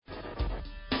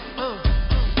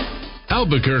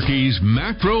Albuquerque's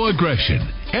macro aggression.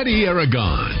 Eddie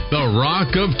Aragon, the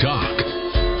Rock of Talk.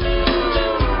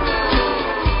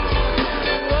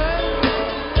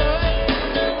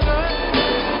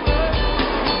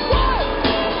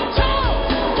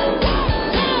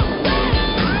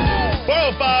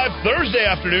 Thursday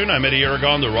afternoon, I'm Eddie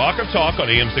Aragon, the Rock of Talk on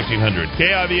AM 1600.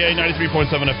 KIVA 93.7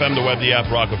 FM, the web, the app,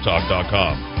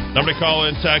 rockoftalk.com. Number to call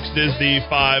in, text is the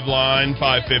 5 line,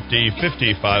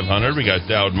 550-5500. We got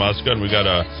Dowd Muska, and we got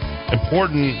a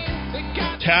important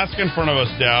task in front of us,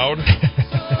 Dowd.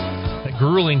 A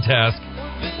grueling task.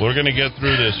 We're going to get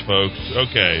through this, folks.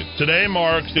 Okay, today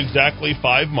marks exactly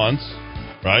 5 months,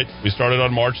 right? We started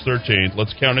on March 13th.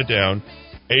 Let's count it down.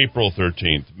 April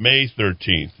 13th, May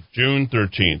 13th, June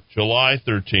 13th, July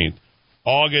 13th,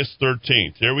 August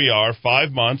 13th. Here we are,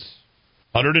 5 months,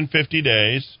 150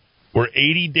 days. We're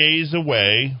 80 days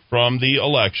away from the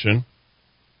election.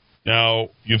 Now,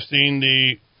 you've seen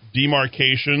the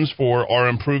demarcations for our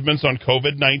improvements on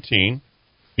COVID-19.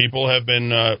 People have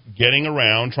been getting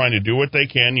around, trying to do what they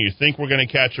can. You think we're going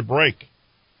to catch a break.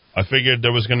 I figured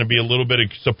there was going to be a little bit of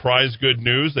surprise good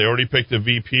news. They already picked a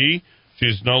VP.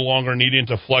 She's no longer needing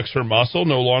to flex her muscle,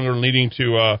 no longer needing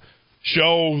to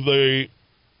show the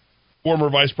former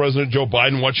Vice President Joe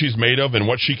Biden what she's made of and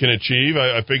what she can achieve.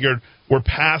 I figured we're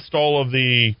past all of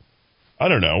the,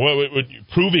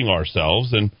 proving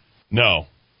ourselves. And no.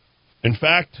 In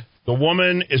fact, the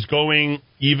woman is going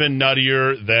even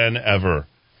nuttier than ever.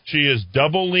 She is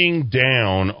doubling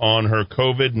down on her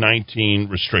COVID-19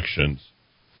 restrictions.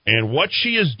 And what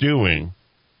she is doing,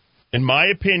 in my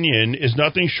opinion, is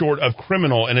nothing short of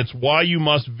criminal, and it's why you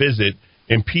must visit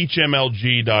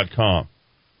impeachmlg.com.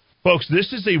 Folks,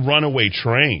 this is a runaway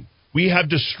train. We have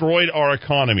destroyed our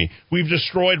economy. We've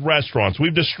destroyed restaurants.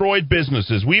 We've destroyed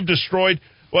businesses. We've destroyed...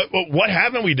 What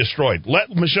haven't we destroyed?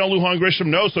 Let Michelle Lujan Grisham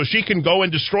know so she can go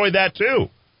and destroy that too,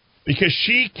 because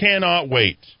she cannot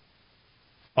wait.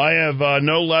 I have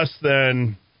no less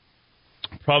than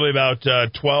probably about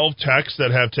 12 texts that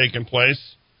have taken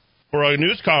place for a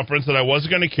news conference that I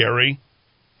wasn't going to carry,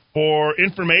 for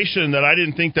information that I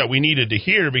didn't think that we needed to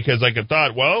hear, because I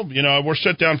thought, we're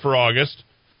shut down for August.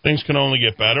 Things can only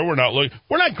get better. We're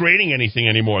not grading anything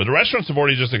anymore. The restaurants have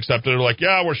already just accepted. They're like,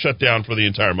 yeah, we're shut down for the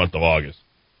entire month of August.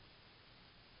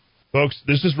 Folks,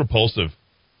 this is repulsive.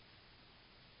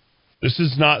 This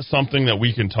is not something that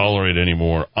we can tolerate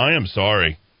anymore. I am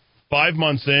sorry. 5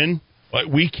 months in,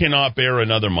 we cannot bear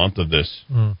another month of this.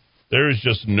 There is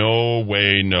just no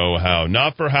way, no how.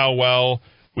 Not for how well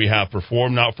we have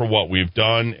performed, not for what we've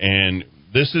done, and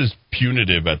this is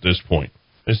punitive at this point.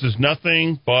 This is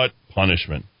nothing but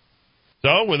punishment.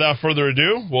 So, without further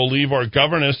ado, we'll leave our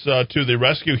governess to the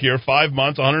rescue here. 5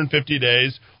 months, 150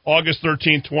 days, August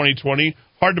 13th, 2020.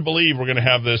 Hard to believe we're going to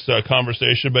have this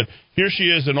conversation, but here she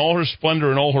is in all her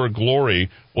splendor and all her glory.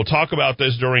 We'll talk about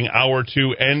this during Hour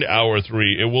 2 and Hour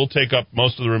 3. It will take up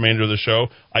most of the remainder of the show.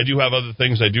 I do have other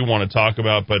things I do want to talk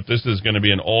about, but this is going to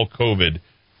be an all-COVID.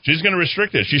 She's going to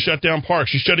restrict it. She shut down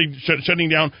parks. She's shutting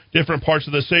down different parts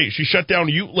of the state. She shut down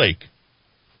Ute Lake.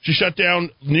 She shut down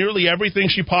nearly everything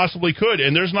she possibly could,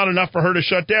 and there's not enough for her to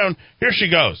shut down. Here she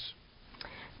goes.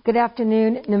 Good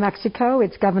afternoon, New Mexico.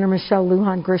 It's Governor Michelle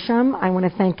Lujan Grisham. I want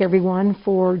to thank everyone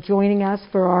for joining us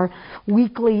for our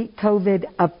weekly COVID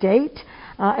update.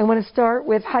 I want to start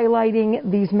with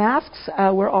highlighting these masks.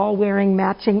 We're all wearing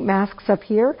matching masks up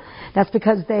here. That's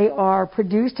because they are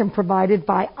produced and provided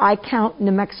by iCount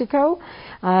New Mexico.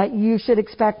 You should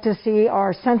expect to see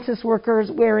our census workers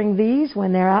wearing these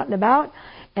when they're out and about.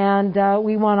 And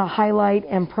we want to highlight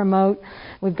and promote.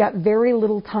 We've got very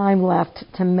little time left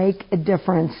to make a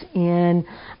difference in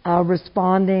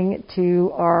responding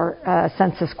to our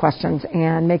census questions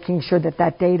and making sure that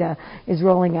that data is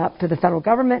rolling up to the federal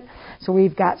government. So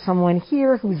we've got someone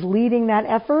here who's leading that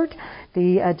effort,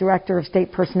 the Director of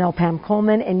State Personnel, Pam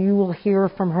Coleman, and you will hear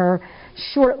from her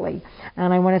shortly.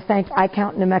 And I want to thank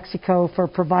iCount New Mexico for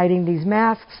providing these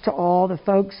masks to all the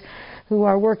folks who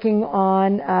are working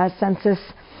on census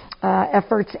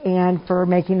efforts and for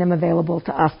making them available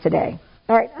to us today.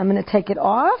 All right, I'm going to take it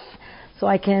off so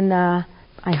I can, I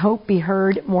hope, be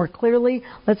heard more clearly.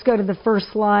 Let's go to the first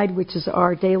slide, which is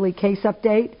our daily case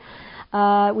update.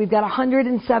 We've got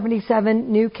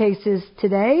 177 new cases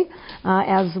today.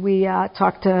 As we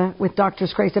talked with Dr.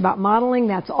 Scrace about modeling,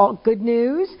 that's all good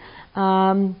news.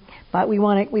 But we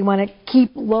want to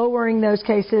keep lowering those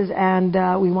cases, and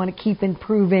we want to keep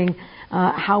improving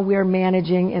how we're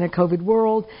managing in a COVID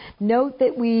world. Note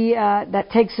that that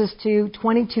takes us to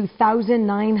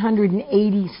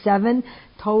 22,987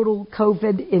 total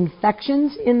COVID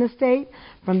infections in the state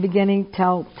from beginning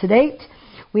till to date.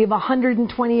 We have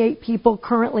 128 people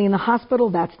currently in the hospital.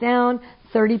 That's down.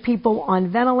 30 people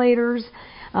on ventilators.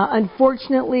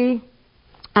 Unfortunately,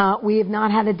 we have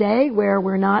not had a day where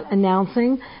we're not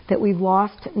announcing that we've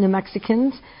lost New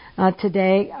Mexicans.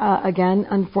 Today, again,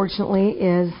 unfortunately,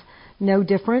 is no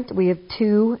different. We have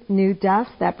 2 new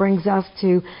deaths. That brings us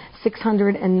to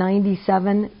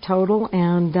 697 total.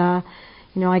 And,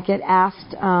 I get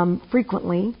asked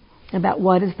frequently about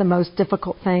what is the most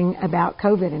difficult thing about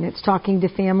COVID. And it's talking to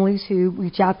families who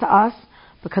reach out to us,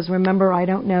 because remember, I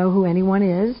don't know who anyone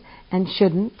is and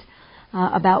shouldn't,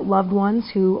 about loved ones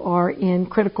who are in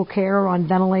critical care or on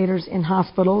ventilators in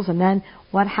hospitals. And then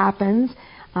what happens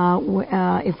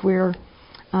if we're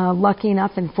lucky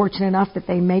enough and fortunate enough that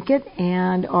they make it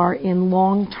and are in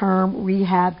long-term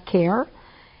rehab care,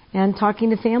 and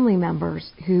talking to family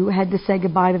members who had to say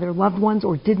goodbye to their loved ones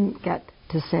or didn't get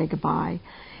to say goodbye,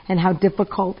 and how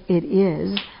difficult it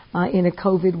is in a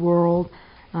COVID world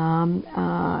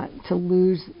to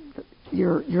lose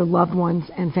your loved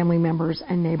ones and family members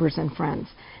and neighbors and friends.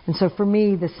 And so for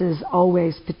me, this is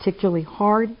always particularly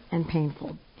hard and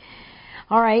painful.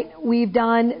 All right, we've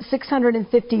done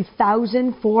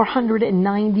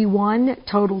 650,491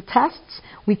 total tests.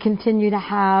 We continue to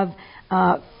have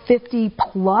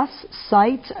 50-plus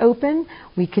sites open.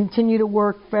 We continue to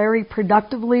work very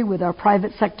productively with our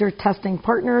private sector testing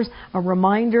partners. A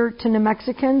reminder to New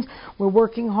Mexicans, we're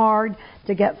working hard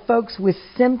to get folks with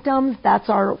symptoms. That's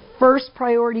our first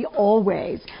priority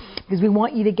always, because we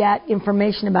want you to get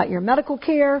information about your medical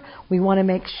care. We want to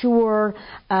make sure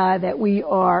that we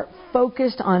are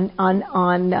focused on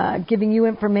giving you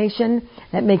information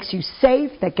that makes you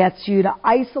safe, that gets you to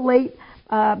isolate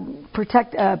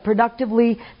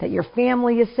productively, that your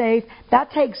family is safe.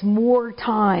 That takes more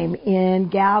time in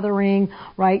gathering,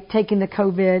 taking the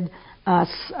COVID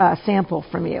sample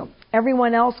from you.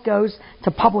 Everyone else goes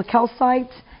to public health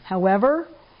sites. However,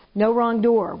 no wrong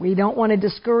door. We don't want to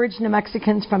discourage New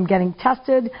Mexicans from getting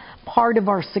tested. Part of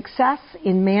our success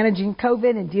in managing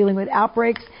COVID and dealing with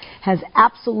outbreaks has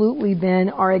absolutely been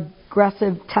our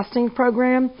aggressive testing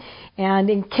program. And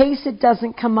in case it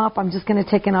doesn't come up, I'm just going to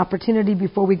take an opportunity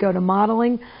before we go to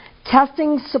modeling.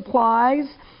 Testing supplies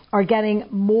are getting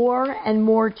more and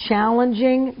more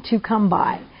challenging to come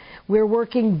by. We're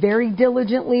working very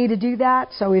diligently to do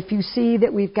that. So if you see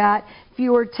that we've got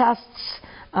fewer tests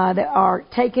that are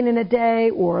taken in a day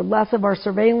or less of our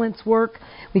surveillance work,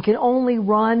 we can only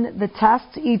run the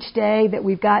tests each day that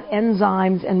we've got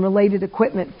enzymes and related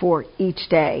equipment for each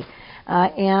day.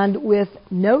 And with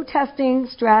no testing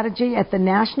strategy at the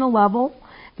national level,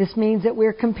 this means that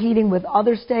we're competing with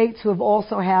other states who have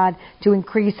also had to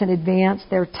increase and advance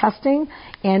their testing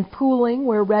and pooling.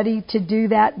 We're ready to do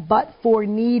that, but for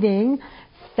needing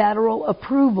federal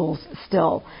approvals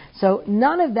still. So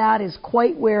none of that is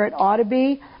quite where it ought to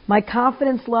be. My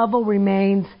confidence level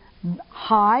remains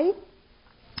high.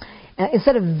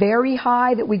 Instead of very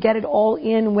high, that we get it all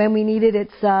in when we need it,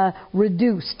 it's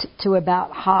reduced to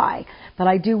about high. But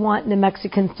I do want New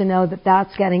Mexicans to know that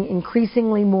that's getting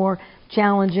increasingly more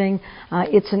challenging.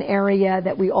 It's an area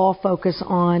that we all focus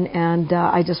on, and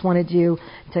I just wanted you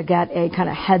to get a kind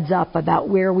of heads up about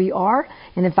where we are.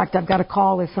 And in fact, I've got a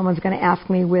call if someone's going to ask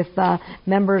me with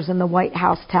members in the White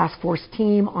House Task Force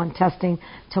team on testing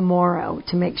tomorrow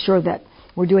to make sure that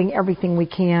we're doing everything we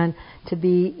can to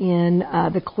be in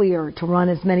the clear, to run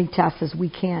as many tests as we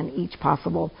can each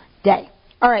possible day.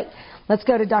 All right, let's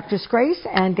go to Dr. Scrace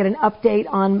and get an update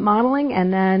on modeling,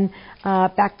 and then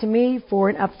back to me for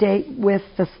an update with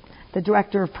the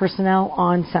Director of Personnel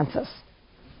on census.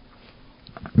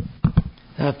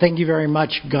 Thank you very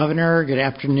much, Governor. Good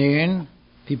afternoon,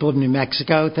 people of New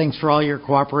Mexico. Thanks for all your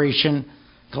cooperation,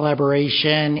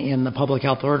 collaboration in the public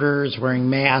health orders, wearing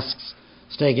masks,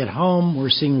 staying at home. We're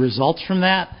seeing results from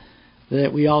that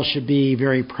we all should be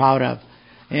very proud of.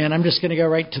 And I'm just going to go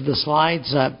right to the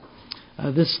slides.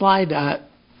 This slide I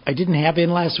didn't have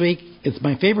in last week. It's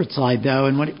my favorite slide, though.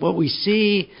 And what we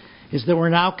see is that we're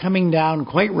now coming down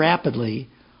quite rapidly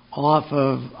off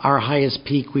of our highest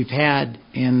peak we've had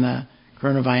in the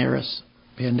coronavirus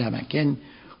pandemic. And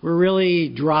we're really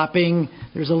dropping.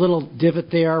 There's a little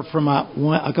divot there from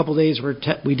a couple days where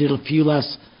we did a few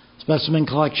less specimen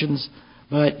collections.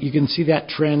 But you can see that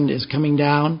trend is coming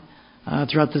down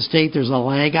throughout the state. There's a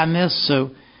lag on this.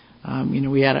 So,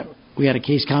 we had a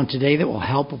case count today that will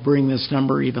help bring this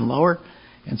number even lower.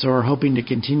 And so we're hoping to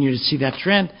continue to see that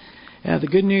trend. The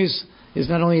good news is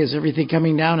not only is everything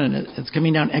coming down, and it's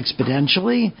coming down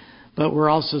exponentially, but we're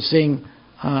also seeing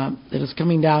that it's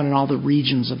coming down in all the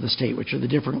regions of the state, which are the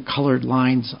different colored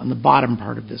lines on the bottom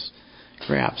part of this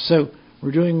graph. So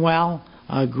we're doing well.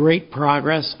 Great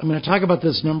progress. I'm going to talk about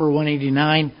this number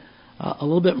 189 a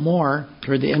little bit more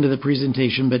toward the end of the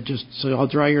presentation, but just so I'll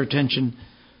draw your attention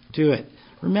to it.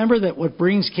 Remember that what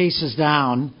brings cases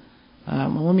down,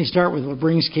 let me start with what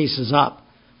brings cases up.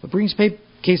 What brings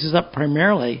cases up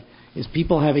primarily is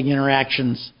people having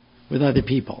interactions with other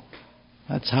people.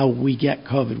 That's how we get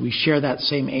COVID. We share that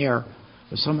same air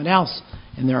with someone else,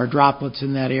 and there are droplets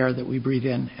in that air that we breathe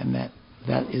in, and that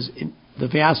is the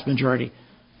vast majority,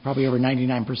 probably over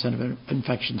 99% of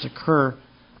infections occur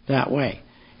that way.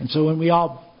 And so when we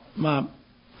all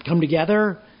come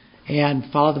together and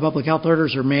follow the public health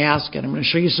orders or mask, and I'm going to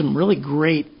show you some really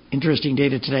great, interesting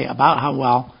data today about how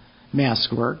well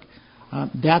masks work,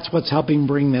 that's what's helping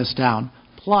bring this down,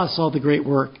 plus all the great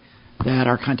work that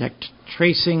our contact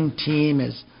tracing team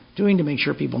is doing to make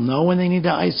sure people know when they need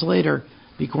to isolate or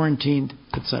be quarantined,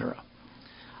 etc.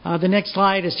 The next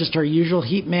slide is just our usual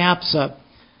heat maps.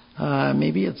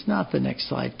 Maybe it's not the next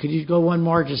slide. Could you go one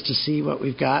more just to see what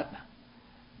we've got?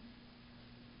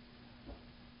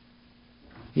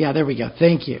 Yeah, there we go.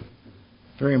 Thank you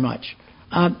very much.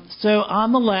 So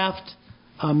on the left,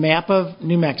 a map of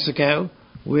New Mexico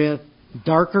with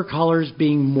darker colors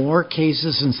being more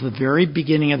cases since the very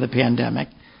beginning of the pandemic.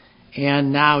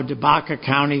 And now Debaca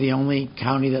County, the only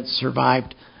county that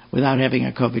survived without having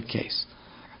a COVID case.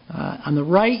 On the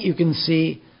right, you can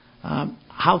see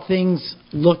how things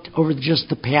looked over just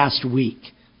the past week,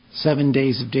 7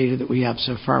 days of data that we have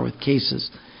so far with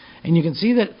cases. And you can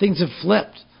see that things have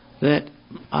flipped, that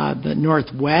the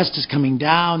northwest is coming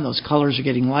down, those colors are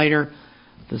getting lighter.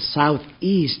 The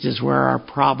southeast is where our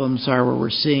problems are, where we're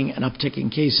seeing an uptick in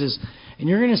cases. And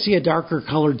you're going to see a darker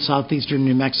colored southeastern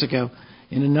New Mexico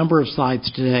in a number of slides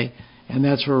today, and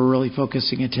that's where we're really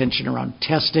focusing attention around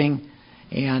testing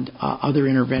and other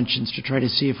interventions to try to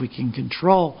see if we can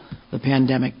control the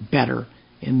pandemic better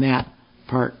in that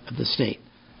part of the state.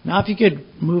 Now, if you could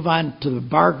move on to the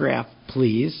bar graph,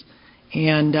 please.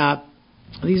 And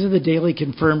these are the daily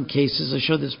confirmed cases. I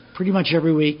show this pretty much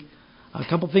every week. A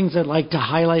couple things I'd like to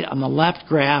highlight on the left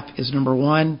graph is, number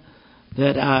one,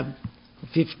 that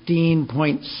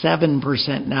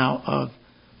 15.7% now of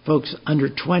folks under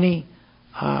 20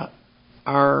 have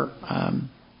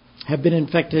been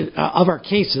infected. Of our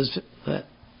cases,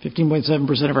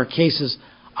 15.7% of our cases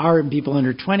are in people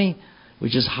under 20,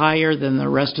 which is higher than the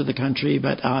rest of the country,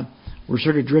 but we're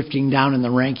sort of drifting down in the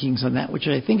rankings on that, which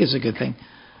I think is a good thing.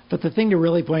 But the thing to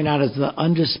really point out is the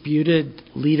undisputed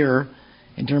leader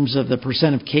in terms of the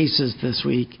percent of cases this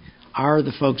week are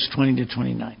the folks 20 to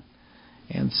 29.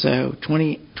 And so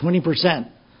 20%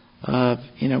 of,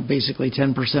 basically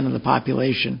 10% of the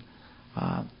population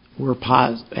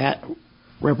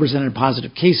represented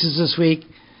positive cases this week.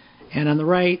 And on the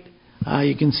right,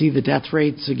 you can see the death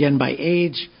rates again by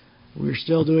age. We're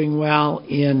still doing well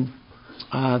in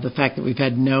the fact that we've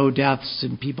had no deaths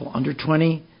in people under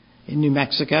 20 in New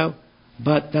Mexico,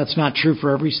 but that's not true for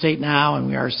every state now, and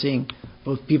we are seeing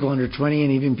both people under 20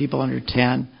 and even people under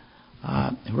 10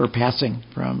 who are passing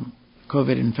from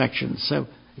COVID infections. So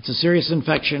it's a serious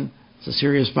infection. It's a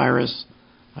serious virus.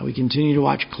 We continue to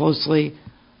watch closely.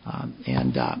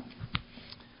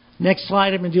 Next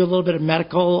slide, I'm going to do a little bit of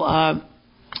medical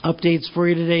updates for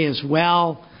you today as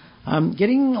well.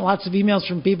 Getting lots of emails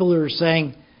from people who are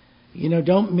saying,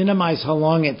 don't minimize how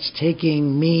long it's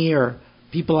taking me or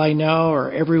people I know or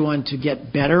everyone to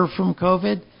get better from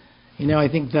COVID. I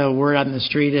think the word on the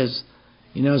street is,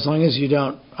 as long as you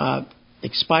don't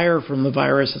expire from the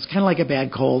virus, it's kind of like a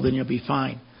bad cold and you'll be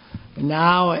fine. But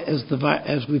now, as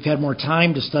we've had more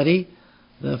time to study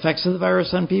the effects of the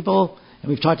virus on people, and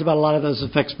we've talked about a lot of those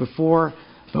effects before,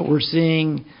 but we're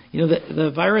seeing,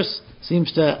 the virus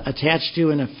seems to attach to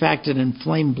and affect and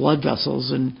inflame blood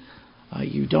vessels, and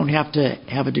you don't have to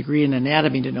have a degree in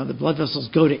anatomy to know that blood vessels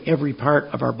go to every part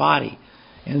of our body.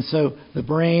 And so the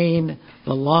brain,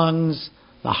 the lungs,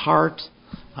 the heart,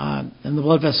 and the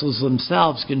blood vessels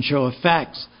themselves can show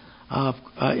effects of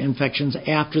infections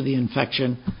after the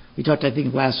infection. We talked, I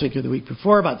think, last week or the week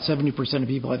before about 70% of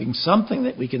people having something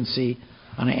that we can see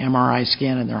on an MRI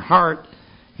scan in their heart,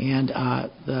 and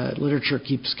the literature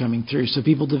keeps coming through. So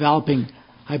people developing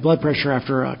high blood pressure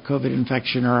after a COVID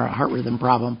infection or a heart rhythm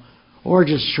problem, or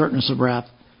just shortness of breath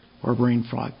or brain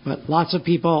fog. But lots of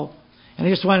people, and I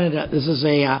just wanted to, this is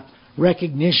a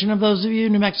recognition of those of you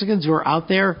New Mexicans who are out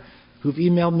there who've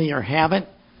emailed me or haven't,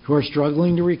 who are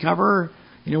struggling to recover.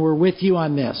 We're with you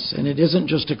on this, and it isn't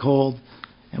just a cold,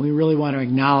 and we really want to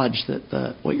acknowledge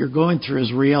that what you're going through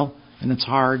is real and it's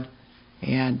hard,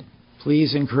 and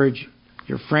please encourage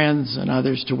your friends and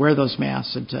others to wear those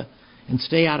masks and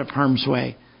stay out of harm's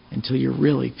way until you're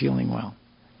really feeling well.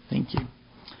 Thank you.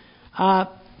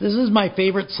 this is my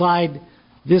favorite slide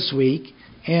this week,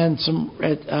 and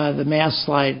the mask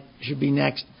slide should be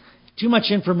next. Too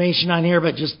much information on here,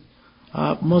 but just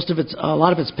a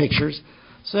lot of it's pictures.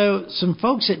 So some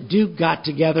folks at Duke got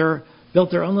together, built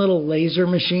their own little laser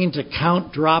machine to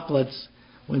count droplets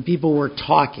when people were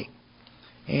talking.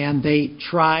 And they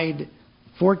tried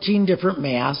 14 different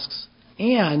masks,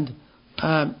 and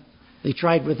they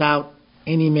tried without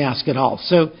any mask at all.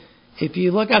 So if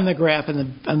you look on the graph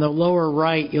on the lower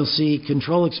right, you'll see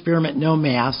control experiment, no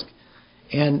mask,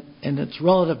 and it's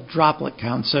relative droplet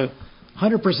count. So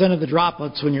 100% of the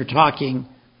droplets when you're talking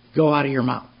go out of your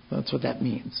mouth. That's what that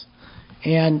means.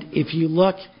 And if you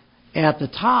look at the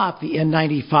top, the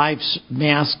N95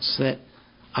 masks that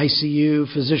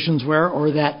ICU physicians wear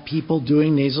or that people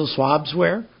doing nasal swabs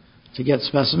wear to get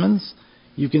specimens,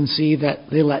 you can see that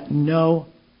they let no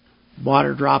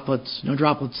droplets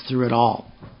through at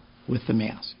all with the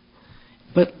mask.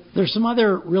 But there's some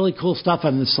other really cool stuff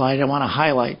on this slide I want to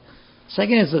highlight.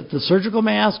 Second is that the surgical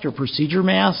mask or procedure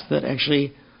mask that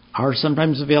actually are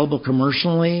sometimes available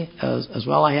commercially as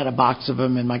well. I had a box of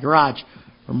them in my garage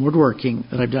from woodworking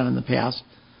that I've done in the past.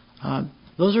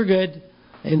 Those are good.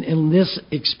 In this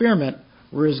experiment,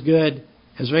 were as good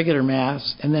as regular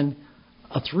masks. And then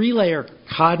a 3-layer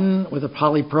cotton with a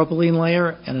polypropylene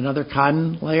layer and another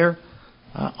cotton layer,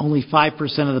 only 5%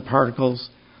 of the particles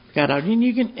got out. And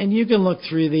you can look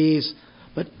through these,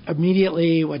 but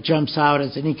immediately what jumps out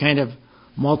is any kind of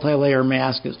multi-layer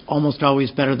mask is almost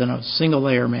always better than a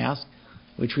single-layer mask,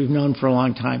 which we've known for a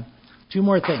long time. 2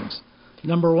 more things.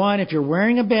 Number 1, if you're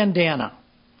wearing a bandana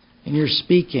and you're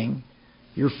speaking,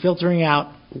 you're filtering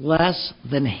out less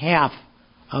than half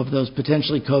of those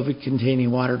potentially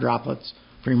COVID-containing water droplets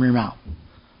from your mouth.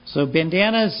 So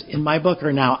bandanas, in my book,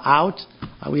 are now out.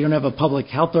 We don't have a public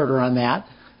health order on that,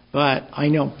 but I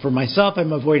know for myself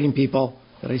I'm avoiding people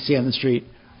that I see on the street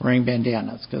wearing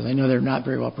bandanas because I know they're not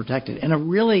very well protected. And a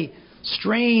really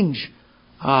strange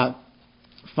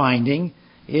finding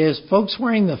is folks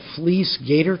wearing the fleece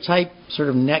gaiter type, sort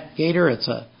of neck gaiter. It's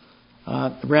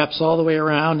wraps all the way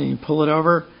around and you pull it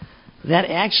over. That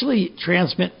actually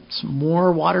transmits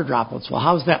more water droplets. Well,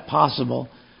 how is that possible?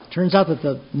 Turns out that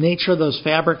the nature of those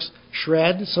fabrics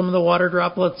shred some of the water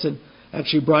droplets and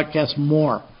actually broadcast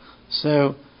more.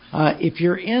 So if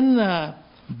you're in the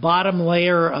bottom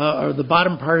layer or the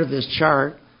bottom part of this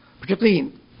chart,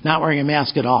 particularly not wearing a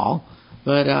mask at all,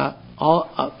 but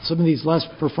some of these less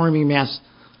performing masks,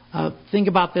 think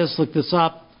about this, look this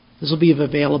up. This will be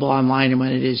available online, and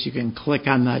when it is, you can click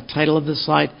on the title of this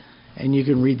slide, and you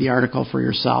can read the article for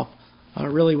yourself.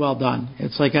 Really well done.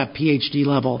 It's like a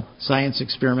PhD-level science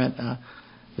experiment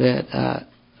that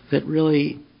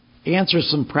really answers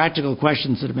some practical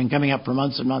questions that have been coming up for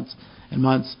months and months and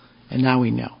months, and now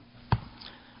we know.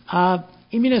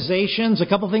 Immunizations, a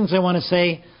couple things I want to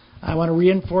say. I want to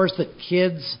reinforce that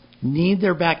kids need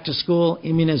their back-to-school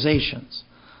immunizations.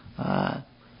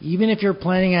 Even if you're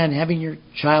planning on having your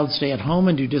child stay at home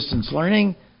and do distance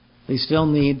learning, they still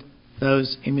need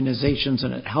those immunizations,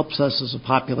 and it helps us as a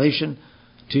population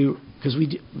because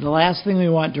the last thing we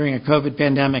want during a COVID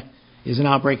pandemic is an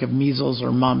outbreak of measles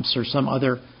or mumps or some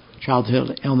other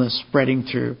childhood illness spreading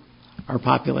through our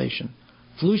population.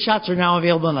 Flu shots are now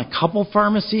available in a couple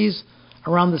pharmacies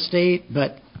around the state,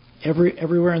 but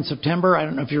everywhere in September. I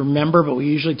don't know if you remember, but we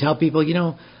usually tell people,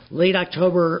 late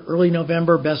October, early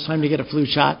November, best time to get a flu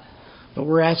shot. But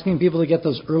we're asking people to get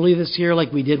those early this year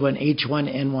like we did when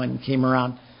H1N1 came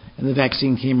around and the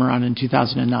vaccine came around in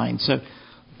 2009. So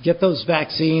get those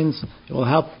vaccines. It will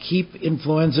help keep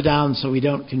influenza down so we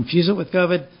don't confuse it with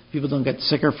COVID. People don't get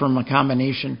sicker from a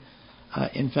combination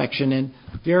infection. And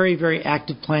very, very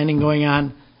active planning going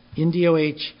on in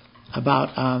DOH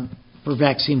about for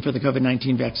vaccine for the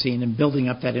COVID-19 vaccine and building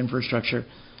up that infrastructure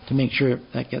to make sure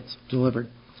that gets delivered.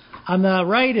 On the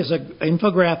right is an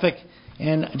infographic,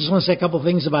 and I just want to say a couple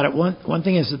things about it. One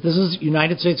thing is that this is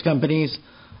United States companies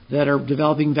that are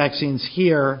developing vaccines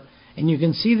here, and you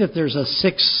can see that there's a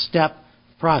 6-step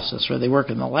process where they work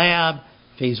in the lab.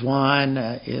 Phase 1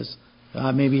 is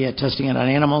maybe testing it on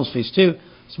animals. Phase 2,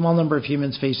 small number of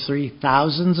humans. Phase 3,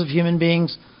 thousands of human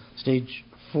beings. Phase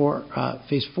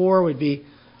 4 would be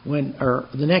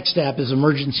the next step is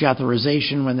emergency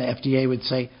authorization, when the FDA would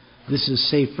say this is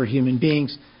safe for human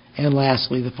beings. And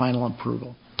lastly, the final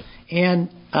approval. And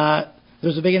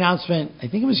there's a big announcement, I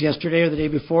think it was yesterday or the day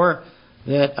before,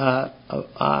 that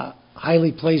a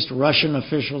highly placed Russian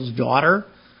official's daughter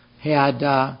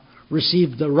had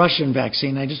received the Russian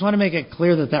vaccine. I just want to make it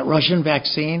clear that Russian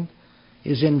vaccine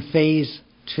is in phase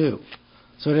 2.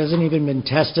 So it hasn't even been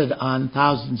tested on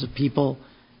thousands of people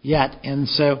yet. And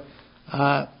so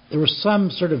there was some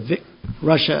sort of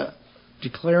Russia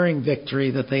declaring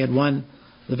victory that they had won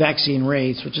the vaccine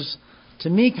race, which is, to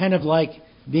me, kind of like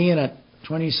being in a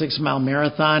 26-mile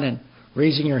marathon and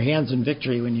raising your hands in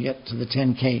victory when you get to the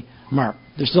 10K mark.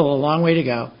 There's still a long way to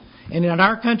go. And in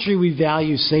our country, we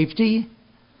value safety,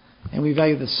 and we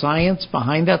value the science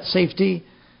behind that safety.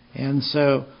 And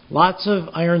so lots of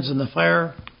irons in the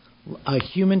fire,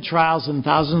 human trials and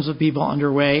thousands of people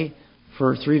underway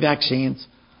for 3 vaccines.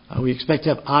 We expect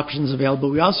to have options available.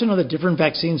 We also know that different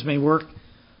vaccines may work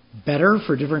better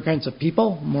for different kinds of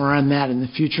people. More on that in the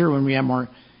future when we have more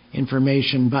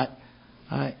information. But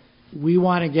we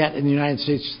want to get in the United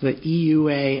States to the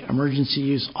EUA emergency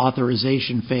use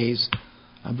authorization phase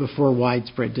before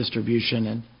widespread distribution,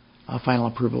 and final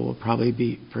approval will probably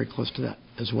be very close to that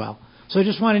as well. So I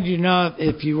just wanted you to know,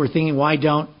 if you were thinking, why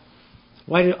do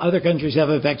other countries have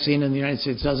a vaccine and the United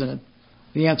States doesn't?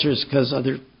 The answer is because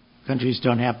other countries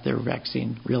don't have their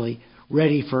vaccine really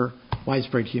ready for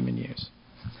widespread human use.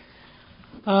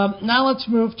 Now let's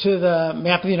move to the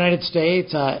map of the United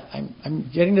States.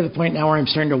 I'm getting to the point now where I'm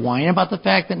starting to whine about the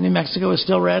fact that New Mexico is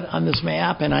still red on this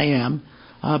map, and I am.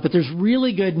 But there's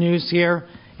really good news here,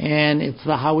 and it's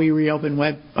the How We Reopen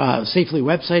Safely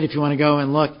website if you want to go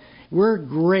and look. We're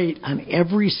great on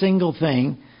every single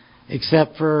thing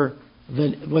except for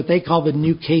what they call the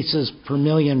new cases per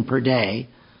million per day,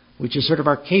 which is sort of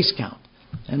our case count.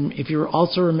 And if you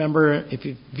also remember, if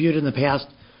you've viewed in the past,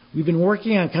 we've been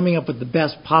working on coming up with the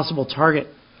best possible target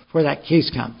for that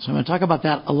case count. So I'm going to talk about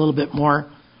that a little bit more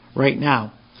right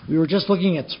now. We were just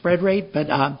looking at spread rate, but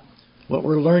what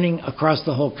we're learning across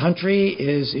the whole country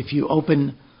is if you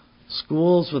open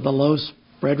schools with a low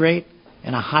spread rate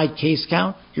and a high case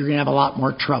count, you're going to have a lot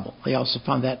more trouble. They also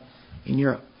found that in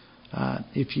Europe.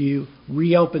 If you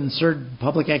reopen certain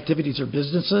public activities or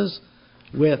businesses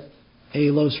with a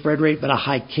low spread rate but a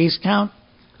high case count,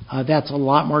 that's a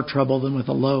lot more trouble than with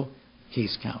a low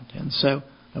case count. And so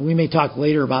we may talk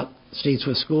later about states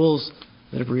with schools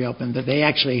that have reopened, that they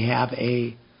actually have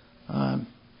a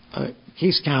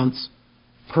case counts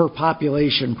per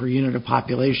population, per unit of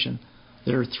population,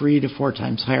 that are 3 to 4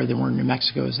 times higher than where New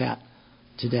Mexico is at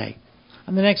today.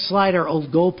 On the next slide, our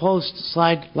old goalpost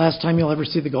slide, last time you'll ever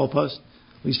see the goalpost,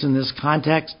 at least in this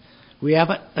context. We have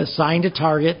assigned a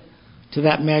target to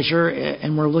that measure,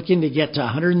 and we're looking to get to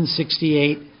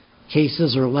 168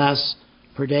 cases or less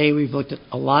per day. We've looked at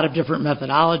a lot of different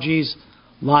methodologies,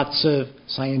 lots of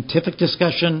scientific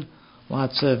discussion,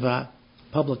 lots of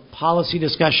public policy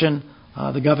discussion.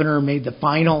 The governor made the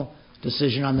final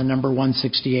decision on the number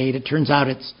 168. It turns out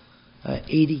it's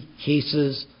 80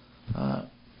 cases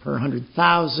per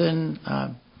 100,000.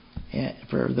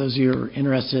 For those of you who are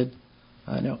interested,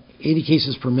 80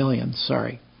 cases per million,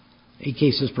 8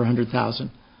 cases per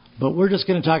 100,000. But we're just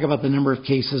going to talk about the number of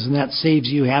cases, and that saves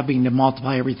you having to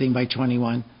multiply everything by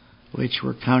 21, which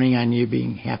we're counting on you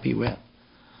being happy with.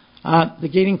 The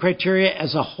gating criteria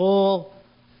as a whole,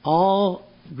 all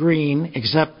green,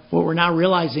 except what we're now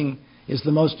realizing is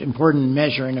the most important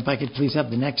measure. And if I could please have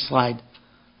the next slide.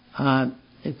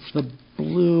 It's the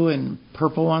blue and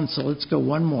purple one, so let's go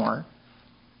one more.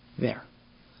 There.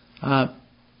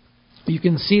 You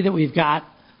can see that we've got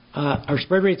our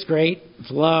spread rate's great.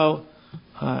 It's low.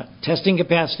 Testing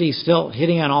capacity still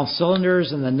hitting on all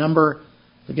cylinders, and the number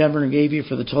the governor gave you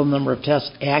for the total number of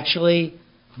tests actually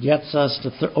gets us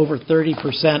to over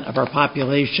 30% of our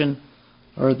population,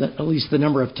 or at least the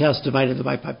number of tests divided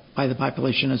by the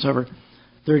population is over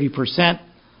 30%. I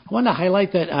want to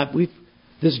highlight that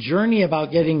this journey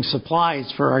about getting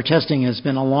supplies for our testing has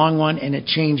been a long one, and it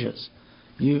changes.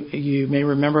 You may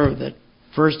remember that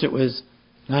first it was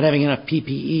not having enough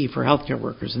PPE for healthcare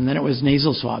workers, and then it was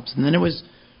nasal swabs, and then it was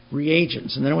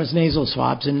reagents, and then it was nasal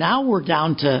swabs, and now we're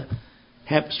down to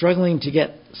struggling to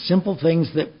get simple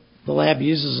things that the lab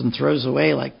uses and throws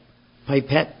away, like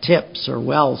pipette tips or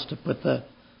wells to put the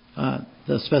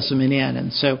specimen in.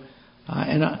 And so,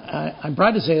 I'm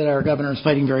proud to say that our governor is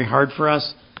fighting very hard for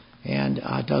us, and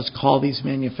does call these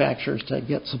manufacturers to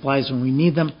get supplies when we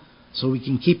need them, so we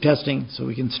can keep testing, so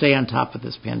we can stay on top of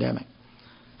this pandemic.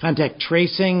 Contact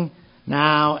tracing,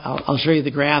 now I'll show you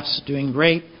the graphs, doing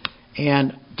great,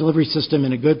 and delivery system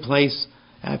in a good place.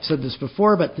 I've said this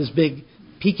before, but this big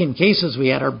peak in cases we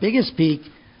had, our biggest peak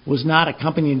was not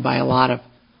accompanied by a lot of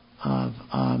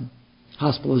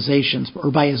hospitalizations,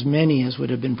 or by as many as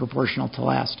would have been proportional to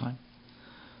last time.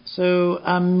 So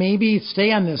maybe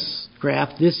stay on this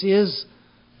graph. This is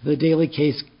the daily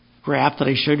case graph that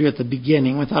I showed you at the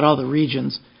beginning without all the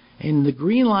regions. And the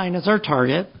green line is our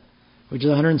target, which is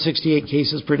 168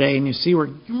 cases per day. And you see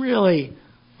we're really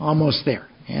almost there.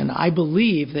 And I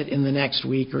believe that in the next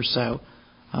week or so,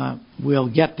 We'll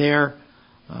get there.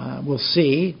 We'll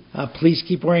see. Please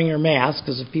keep wearing your mask,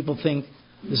 because if people think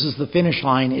this is the finish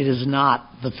line, it is not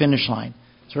the finish line.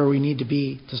 It's where we need to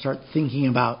be to start thinking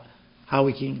about how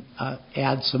we can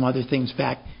add some other things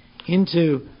back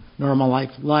into normal life,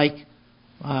 like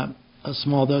a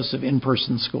small dose of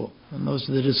in-person school. And those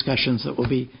are the discussions that we'll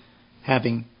be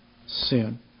having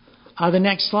soon. The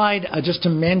next slide, just to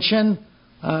mention,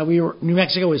 New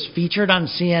Mexico was featured on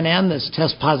CNN. This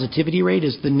test positivity rate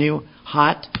is the new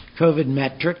hot COVID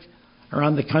metric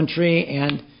around the country,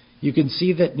 and you can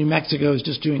see that New Mexico is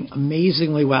just doing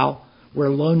amazingly well, where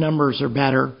low numbers are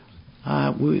better.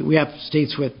 We have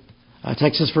states with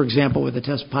Texas, for example, with a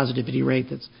test positivity rate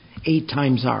that's 8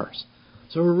 times ours.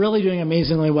 So we're really doing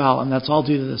amazingly well, and that's all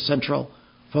due to the central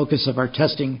focus of our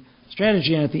testing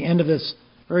strategy. And at the end of this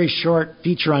very short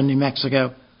feature on New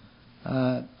Mexico,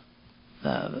 the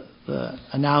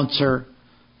announcer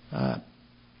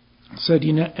said,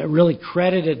 really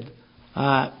credited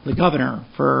the governor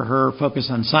for her focus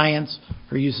on science,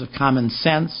 her use of common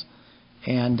sense,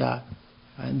 and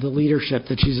the leadership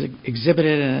that she's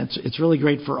exhibited. And it's really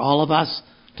great for all of us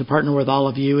to partner with all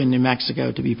of you in New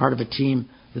Mexico to be part of a team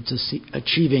that's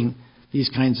achieving these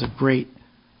kinds of great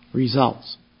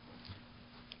results.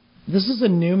 This is a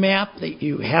new map that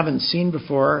you haven't seen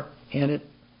before, and it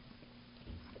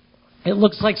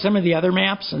looks like some of the other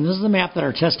maps, and this is the map that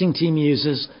our testing team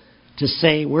uses to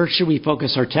say where should we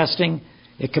focus our testing.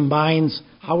 It combines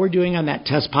how we're doing on that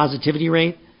test positivity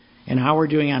rate and how we're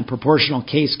doing on proportional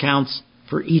case counts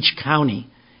for each county.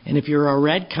 And if you're a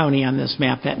red county on this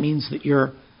map, that means that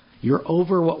you're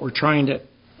over what we're trying to,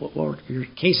 your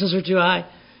cases are too high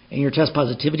and your test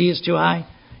positivity is too high.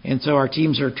 And so our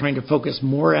teams are trying to focus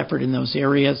more effort in those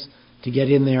areas to get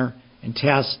in there and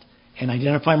test and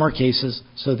identify more cases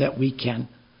so that we can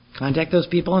contact those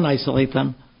people and isolate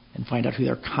them and find out who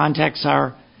their contacts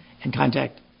are and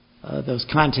contact those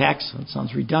contacts, that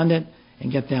sounds redundant,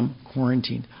 and get them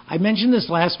quarantined. I mentioned this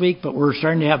last week, but we're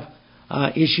starting to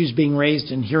have issues being raised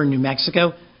here in New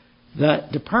Mexico. The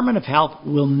Department of Health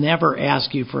will never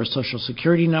ask you for a Social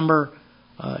Security number,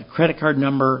 a credit card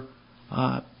number,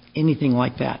 anything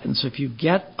like that. And so if you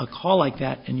get a call like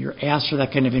that and you're asked for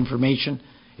that kind of information,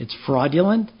 it's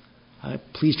fraudulent.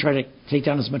 Please try to take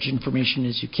down as much information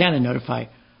as you can and notify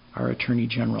our Attorney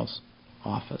General's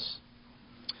office.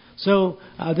 So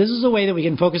this is a way that we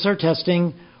can focus our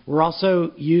testing. We're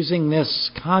also using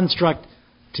this construct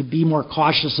to be more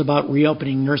cautious about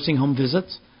reopening nursing home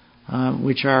visits,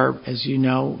 which are, as you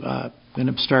know, going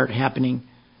to start happening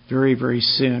very, very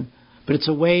soon. But it's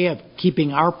a way of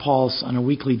keeping our pulse on a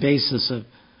weekly basis of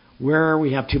where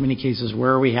we have too many cases,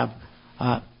 where we have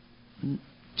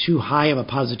too high of a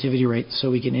positivity rate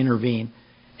so we can intervene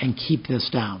and keep this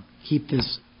down, keep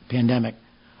this pandemic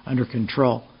under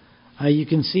control. You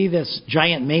can see this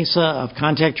giant mesa of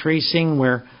contact tracing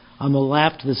where on the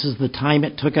left, this is the time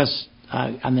it took us,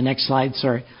 on the next slide,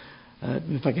 sorry,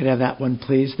 if I could have that one,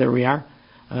 please. There we are.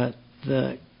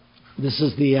 This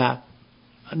is the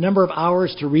number of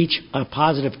hours to reach a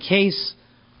positive case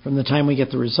from the time we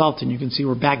get the result. And you can see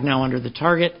we're back now under the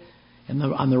target. And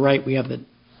on the right, we have the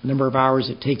number of hours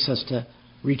it takes us to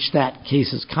reach that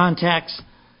case's contacts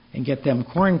and get them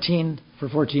quarantined for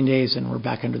 14 days, and we're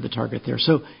back under the target there.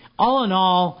 So all in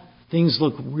all, things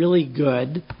look really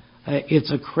good.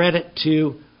 It's a credit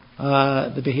to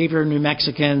the behavior of New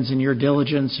Mexicans and your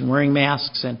diligence in wearing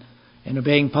masks and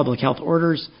obeying public health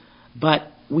orders.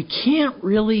 But we can't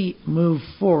really move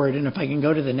forward, and if I can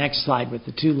go to the next slide with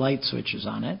the 2 light switches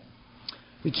on it,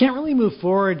 we can't really move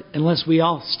forward unless we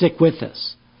all stick with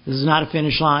this. This is not a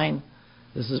finish line.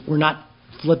 We're not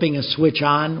flipping a switch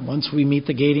on once we meet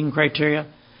the gating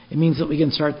criteria. It means that we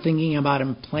can start thinking about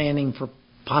and planning for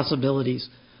possibilities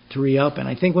to reopen.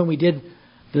 I think when we did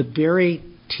the very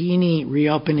teeny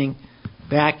reopening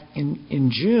back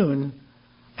in June,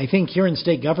 I think here in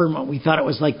state government, we thought it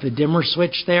was like the dimmer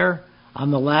switch there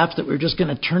on the left, that we're just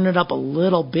going to turn it up a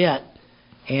little bit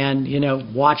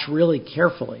and, watch really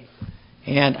carefully.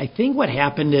 And I think what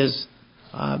happened is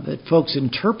that folks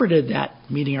interpreted that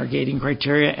meeting our gating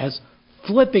criteria as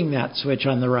flipping that switch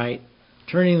on the right,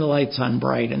 turning the lights on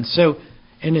bright. And so,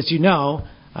 and as you know,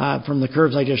 from the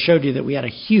curves I just showed you, that we had a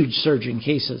huge surge in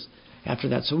cases after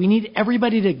that. So we need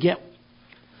everybody to get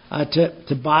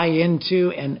to buy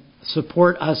into and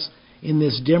support us in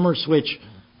this dimmer switch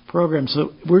program.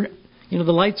 So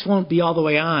the lights won't be all the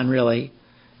way on really,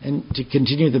 and to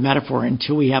continue the metaphor,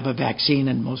 until we have a vaccine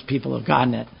and most people have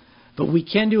gotten it. But we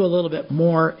can do a little bit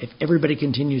more if everybody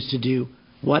continues to do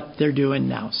what they're doing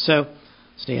now. So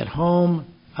stay at home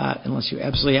unless you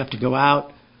absolutely have to go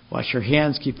out. Wash your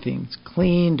hands, keep things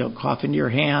clean, don't cough into your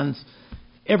hands.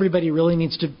 everybody really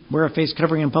needs to wear a face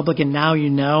covering in public, and now you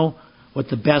know what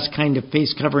the best kind of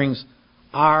face coverings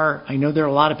are. I know there are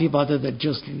a lot of people out there that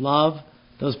just love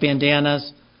those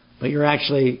bandanas, but you're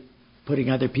actually putting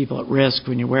other people at risk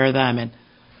when you wear them.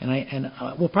 And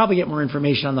we'll probably get more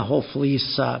information on the whole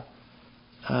fleece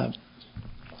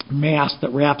mask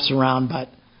that wraps around, but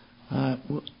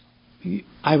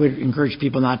I would encourage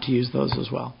people not to use those as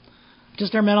well.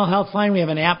 Just our mental health line, we have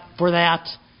an app for that,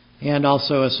 and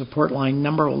also a support line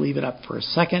number. We'll leave it up for a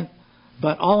second.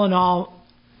 But all in all,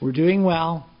 we're doing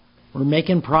well. We're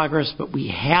making progress, but we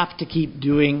have to keep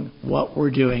doing what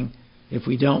we're doing if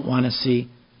we don't want to see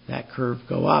that curve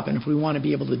go up. And if we want to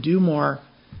be able to do more,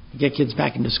 get kids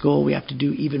back into school, we have to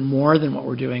do even more than what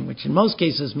we're doing, which in most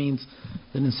cases means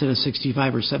that instead of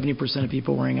 65 or 70% of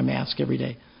people wearing a mask every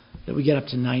day, that we get up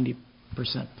to 90%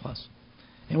 plus.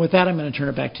 And with that, I'm going to turn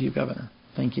it back to you, Governor.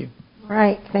 Thank you. All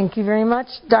right. Thank you very much,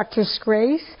 Dr.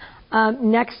 Scrace.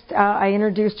 Next, I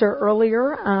introduced her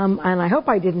earlier, and I hope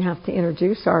I didn't have to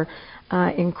introduce our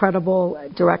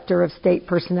incredible Director of State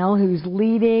Personnel who's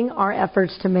leading our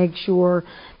efforts to make sure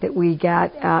that we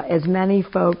get as many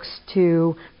folks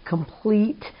to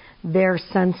complete their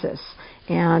census.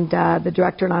 And the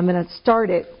Director and I'm going to start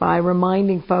it by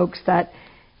reminding folks that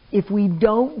if we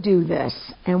don't do this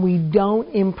and we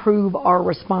don't improve our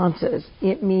responses,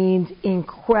 it means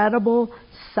incredible,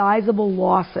 sizable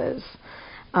losses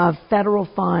of federal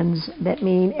funds that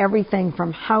mean everything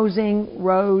from housing,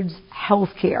 roads, health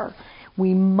care.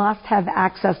 We must have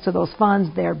access to those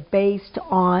funds. They're based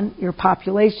on your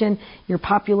population. Your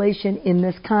population in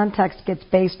this context gets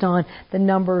based on the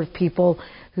number of people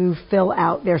who fill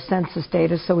out their census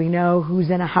data so we know who's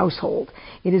in a household.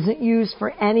 It isn't used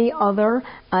for any other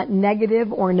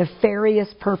negative or nefarious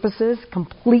purposes,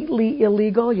 completely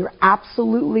illegal. You're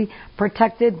absolutely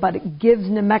protected, but it gives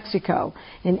New Mexico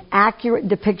an accurate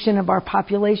depiction of our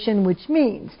population, which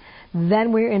means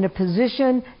then we're in a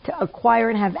position to acquire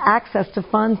and have access to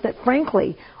funds that,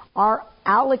 frankly, are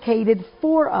allocated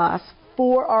for us,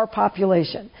 for our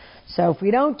population. So if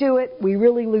we don't do it, we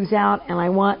really lose out, and I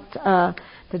want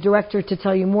the Director to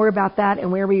tell you more about that and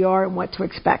where we are and what to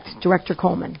expect. Director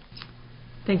Coleman.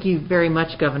 Thank you very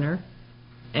much, Governor,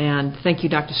 and thank you,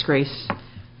 Dr. Scrace.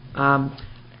 The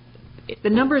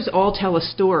numbers all tell a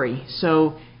story,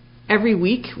 so every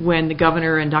week when the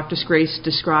Governor and Dr. Scrace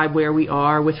describe where we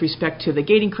are with respect to the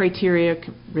gating criteria,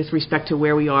 with respect to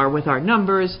where we are with our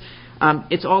numbers,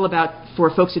 it's all about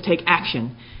for folks to take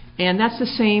action. And that's the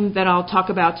same that I'll talk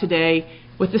about today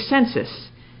with the census,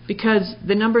 because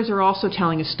the numbers are also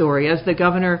telling a story. As the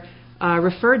Governor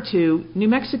referred to, New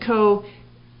Mexico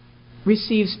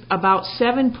receives about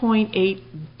 $7.8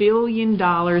 billion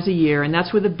a year, and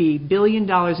that's with a B, $1 billion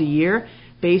a year,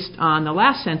 based on the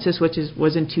last census, which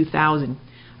was in 2000.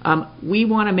 We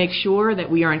want to make sure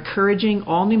that we are encouraging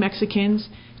all New Mexicans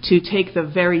to take the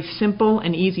very simple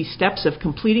and easy steps of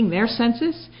completing their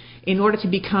census in order to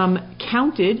become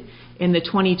counted in the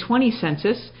 2020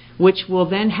 census, which will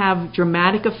then have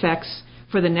dramatic effects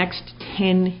for the next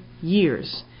 10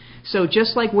 years. So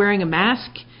just like wearing a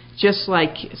mask, just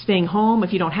like staying home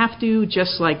if you don't have to,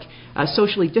 just like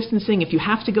socially distancing if you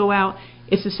have to go out,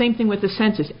 it's the same thing with the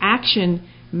census. Action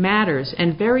matters,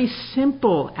 and very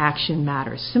simple action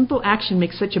matters. Simple action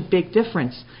makes such a big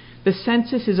difference. The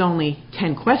census is only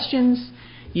 10 questions.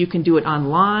 You can do it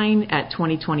online at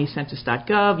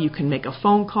 2020census.gov. You can make a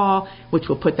phone call, which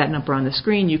will put that number on the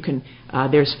screen. You can.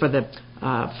 There's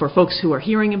for folks who are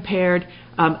hearing impaired.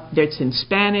 There's in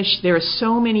Spanish. There are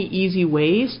so many easy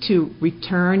ways to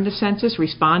return the census,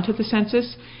 respond to the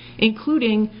census,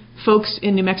 including folks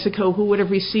in New Mexico who would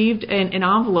have received an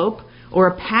envelope or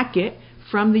a packet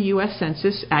from the U.S.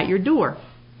 Census at your door.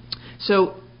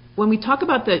 So when we talk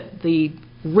about the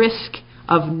risk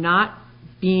of not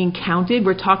being counted,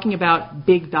 we're talking about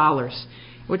big dollars.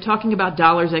 We're talking about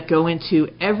dollars that go into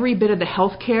every bit of the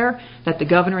health care that the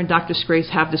Governor and Dr. Scrace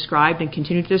have described and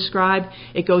continue to describe.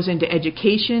 It goes into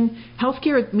education. Health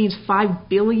care means $5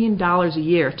 billion a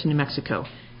year to New Mexico.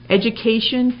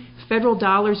 Education, federal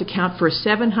dollars account for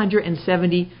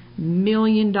 $770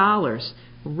 million.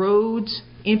 Roads,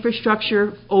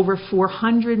 infrastructure, over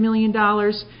 $400 million.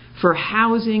 For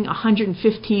housing,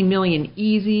 $115 million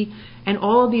easy. And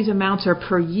all of these amounts are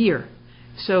per year.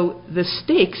 So the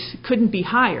stakes couldn't be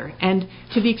higher. And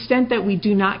to the extent that we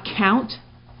do not count,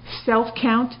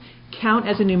 self-count, count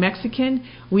as a New Mexican,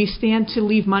 we stand to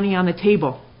leave money on the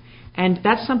table. And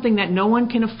that's something that no one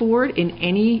can afford in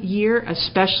any year,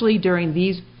 especially during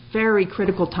these very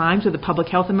critical times with a public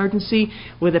health emergency,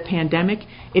 with a pandemic.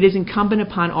 It is incumbent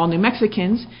upon all New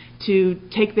Mexicans to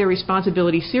take their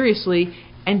responsibility seriously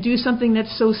and do something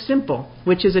that's so simple,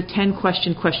 which is a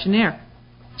 10-question questionnaire.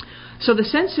 So the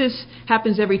census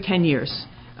happens every 10 years.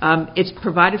 It's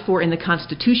provided for in the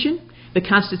Constitution. The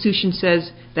Constitution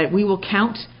says that we will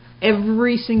count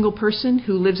every single person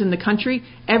who lives in the country,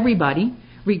 everybody,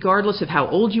 regardless of how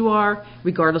old you are,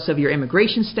 regardless of your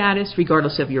immigration status,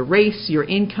 regardless of your race, your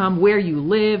income, where you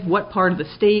live, what part of the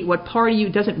state, what party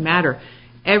it doesn't matter.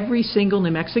 Every single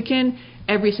New Mexican,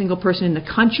 every single person in the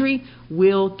country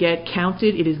will get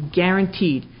counted. It is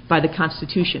guaranteed by the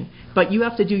Constitution. But you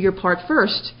have to do your part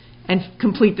first and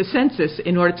complete the census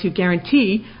in order to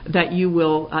guarantee that you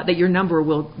will that your number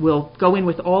will go in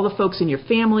with all the folks in your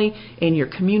family, in your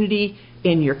community,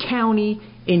 in your county,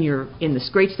 in this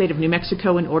great state of New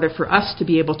Mexico, in order for us to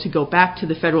be able to go back to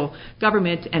the federal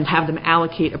government and have them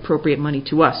allocate appropriate money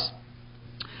to us.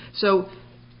 So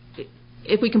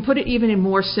if we can put it even in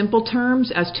more simple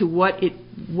terms as to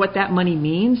what that money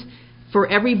means, for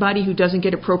everybody who doesn't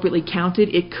get appropriately counted,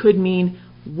 it could mean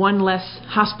one less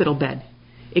hospital bed.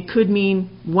 It could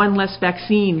mean one less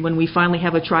vaccine when we finally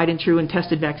have a tried and true and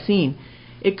tested vaccine.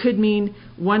 It could mean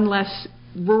one less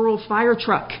rural fire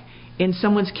truck in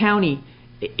someone's county.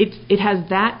 It has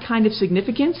that kind of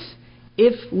significance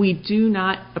if we do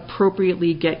not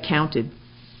appropriately get counted.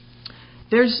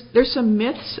 There's some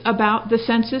myths about the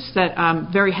census that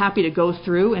I'm very happy to go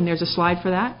through, and there's a slide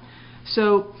for that.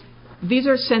 So these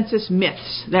are census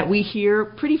myths that we hear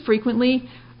pretty frequently.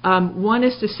 One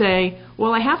is to say,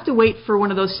 well, I have to wait for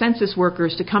one of those census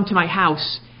workers to come to my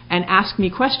house and ask me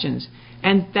questions.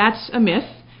 And that's a myth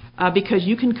because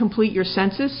you can complete your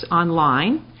census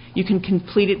online. You can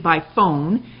complete it by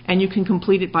phone, and you can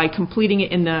complete it by completing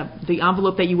it in the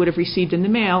envelope that you would have received in the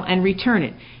mail and return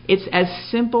it. It's as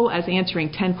simple as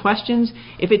answering 10 questions.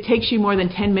 If it takes you more than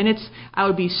 10 minutes, I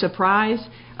would be surprised.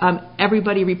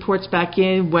 Everybody reports back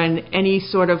in when any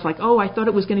sort of like, oh, I thought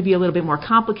it was going to be a little bit more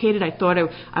complicated. I thought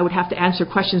I would have to answer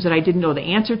questions that I didn't know the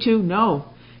answer to. No,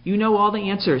 you know all the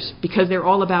answers because they're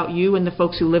all about you and the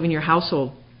folks who live in your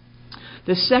household.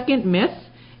 The second myth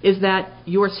is that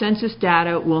your census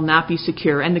data will not be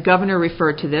secure, and the governor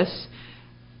referred to this.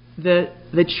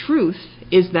 The truth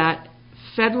is that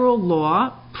federal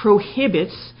law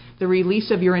prohibits the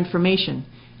release of your information.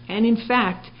 And in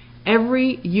fact,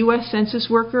 every U.S. Census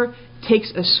worker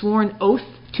takes a sworn oath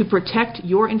to protect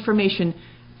your information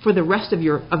for the rest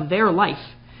of their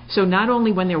life. So not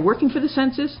only when they're working for the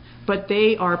census, but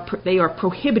they are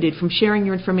prohibited from sharing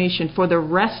your information for the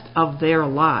rest of their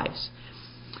lives.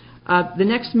 The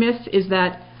next myth is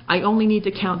that I only need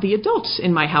to count the adults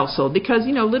in my household because,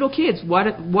 little kids,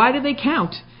 why do they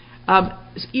count?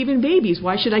 Even babies,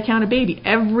 why should I count a baby?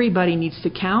 Everybody needs to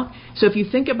count. So if you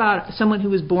think about someone who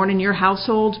was born in your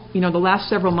household, the last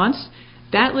several months,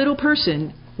 that little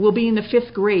person will be in the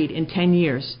 5th grade in 10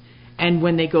 years. And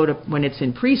when it's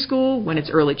in preschool, when it's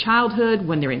early childhood,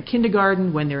 when they're in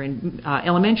kindergarten, when they're in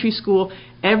elementary school,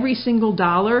 every single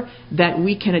dollar that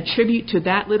we can attribute to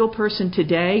that little person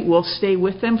today will stay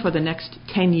with them for the next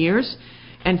 10 years.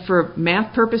 And for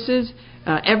math purposes,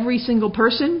 every single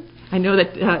person, I know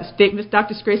that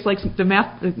Dr. Scrace likes the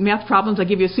math problems. I'll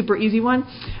give you a super easy one.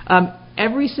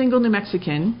 Every single New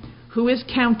Mexican who is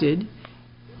counted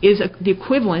is the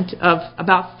equivalent of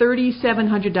about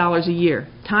 $3,700 a year.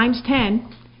 Times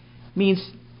 10 means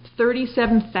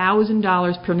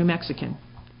 $37,000 per New Mexican.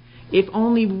 If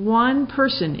only one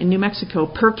person in New Mexico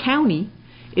per county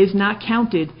is not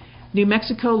counted, New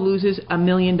Mexico loses $1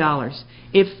 million.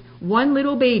 If one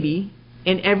little baby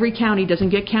in every county doesn't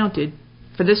get counted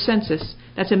for this census,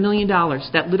 that's $1 million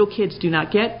that little kids do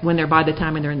not get when they're by the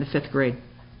time they're in the 5th grade.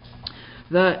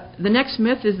 The next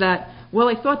myth is that, well,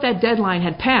 I thought that deadline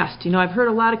had passed. I've heard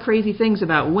a lot of crazy things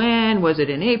about when. Was it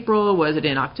in April? Was it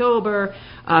in October?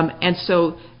 And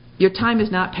so your time is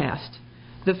not passed.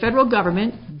 The federal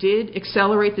government did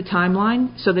accelerate the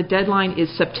timeline, so the deadline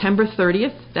is September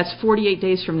 30th. That's 48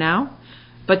 days from now.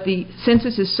 But the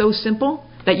census is so simple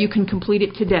that you can complete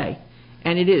it today.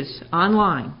 And it is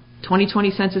online.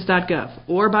 2020census.gov,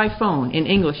 or by phone in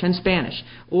English and Spanish,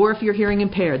 or if you're hearing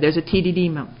impaired, there's a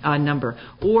TDD number,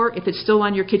 or if it's still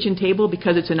on your kitchen table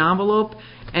because it's an envelope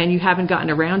and you haven't gotten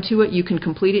around to it, you can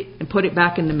complete it and put it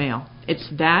back in the mail. It's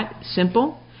that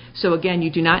simple. So again,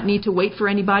 you do not need to wait for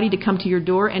anybody to come to your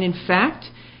door, and in fact,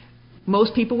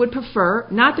 most people would prefer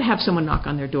not to have someone knock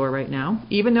on their door right now,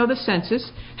 even though the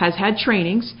census has had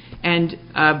trainings, and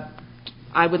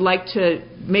I would like to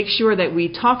make sure that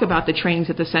we talk about the trainings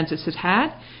that the census has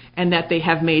had and that they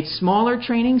have made smaller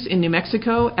trainings in New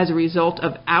Mexico as a result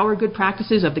of our good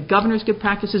practices, of the governor's good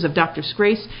practices, of Dr.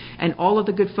 Scrace, and all of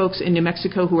the good folks in New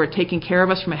Mexico who are taking care of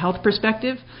us from a health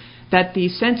perspective, that the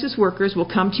census workers will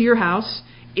come to your house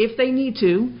if they need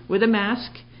to, with a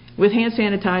mask, with hand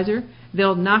sanitizer.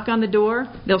 They'll knock on the door,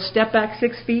 they'll step back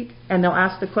 6 feet, and they'll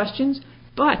ask the questions.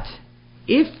 But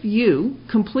if you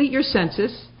complete your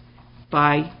census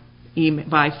by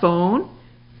phone,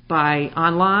 by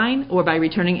online, or by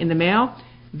returning in the mail,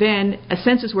 then a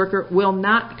census worker will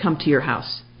not come to your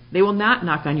house. They will not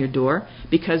knock on your door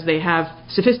because they have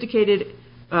sophisticated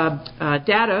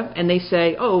data, and they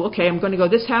say, oh, okay, I'm going to go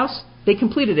this house. They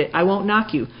completed it. I won't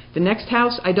knock you. The next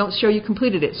house, I don't show you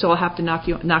completed it, so I'll have to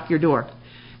knock your door.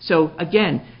 So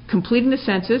again, completing the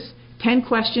census, 10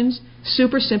 questions,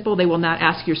 super simple. They will not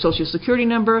ask your social security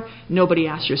number. Nobody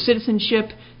asks your citizenship.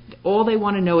 All they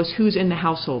want to know is who's in the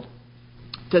household.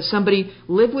 Does somebody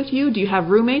live with you? Do you have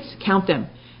roommates? Count them.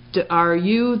 Are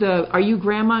you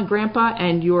grandma and grandpa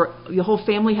and your whole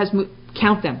family has moved?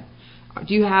 Count them.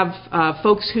 Do you have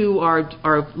folks who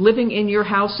are living in your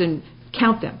house, and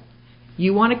count them?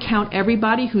 You want to count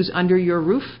everybody who's under your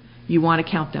roof. You want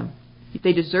to count them.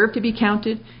 They deserve to be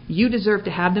counted. You deserve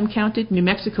to have them counted. New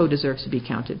Mexico deserves to be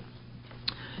counted.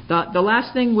 The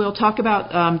last thing we'll talk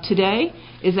about today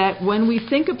is that when we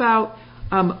think about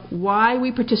why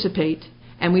we participate,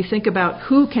 and we think about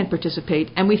who can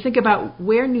participate, and we think about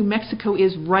where New Mexico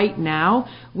is right now,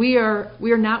 we are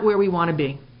not where we want to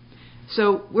be.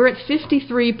 So we're at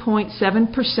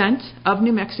 53.7% of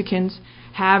New Mexicans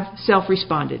have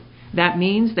self-responded. That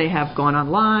means they have gone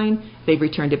online, they've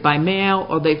returned it by mail,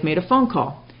 or they've made a phone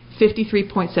call.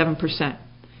 53.7%.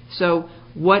 So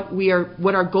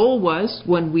what our goal was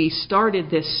when we started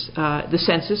the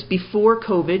census before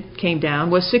COVID came down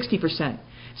was 60%.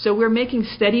 So we're making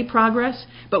steady progress,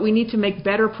 but we need to make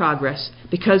better progress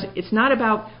because it's not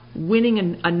about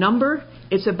winning a number.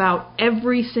 It's about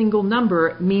every single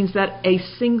number means that a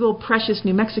single precious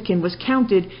New Mexican was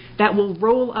counted that will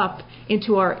roll up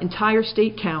into our entire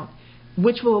state count,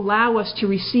 which will allow us to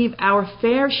receive our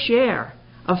fair share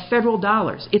of federal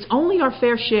dollars. It's only our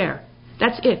fair share.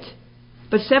 That's it.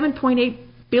 But $7.8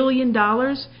 billion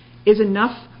is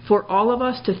enough for all of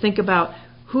us to think about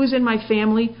who's in my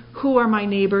family, who are my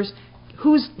neighbors,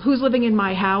 who's living in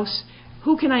my house,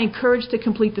 who can I encourage to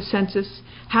complete the census,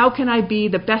 how can I be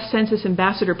the best census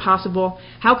ambassador possible,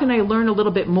 how can I learn a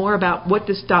little bit more about what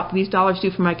these dollars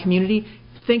do for my community.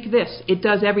 Think this, it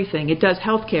does everything. It does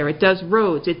healthcare, it does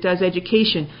roads, it does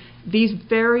education. These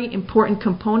very important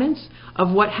components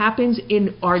of what happens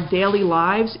in our daily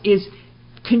lives is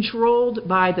controlled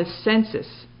by the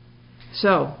census.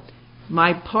 So,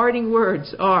 my parting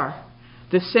words are,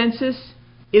 the census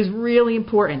is really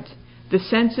important. The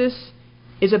census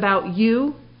is about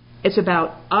you, it's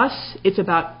about us, it's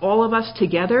about all of us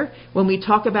together. When we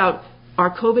talk about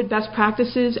our COVID best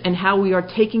practices and how we are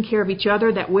taking care of each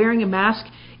other, that wearing a mask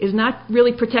is not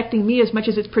really protecting me as much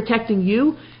as it's protecting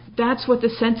you. That's what the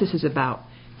census is about.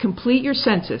 Complete your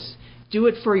census. Do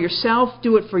it for yourself,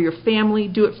 do it for your family,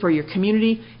 do it for your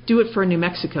community, do it for New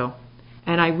Mexico.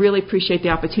 And I really appreciate the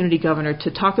opportunity, Governor,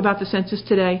 to talk about the census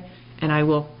today, and I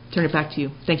will turn it back to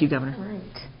you. Thank you, Governor.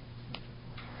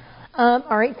 All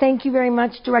right. Thank you very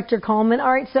much, Director Coleman.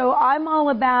 All right. So I'm all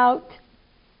about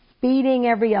beating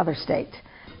every other state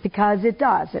because it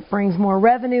does. It brings more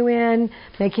revenue in,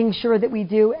 making sure that we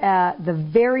do the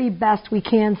very best we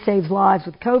can, saves lives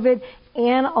with COVID,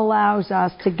 and allows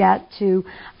us to get to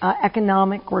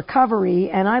economic recovery.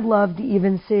 And I'd love to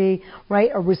even see,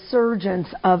 a resurgence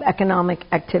of economic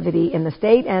activity in the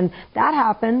state. And that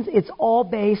happens. It's all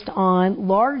based on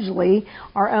largely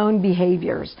our own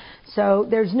behaviors. So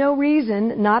there's no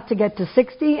reason not to get to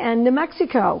 60. And New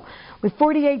Mexico, with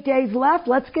 48 days left,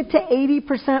 let's get to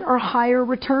 80% or higher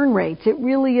return rates. It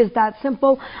really is that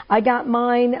simple. I got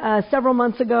mine several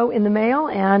months ago in the mail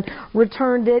and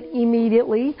returned it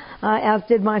immediately, as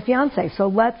did my fiance. So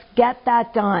let's get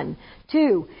that done.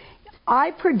 2,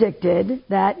 I predicted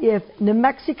that if New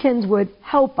Mexicans would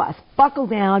help us buckle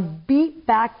down, beat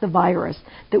back the virus,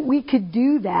 that we could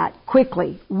do that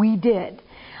quickly. We did.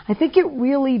 I think it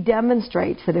really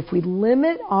demonstrates that if we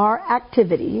limit our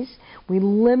activities, we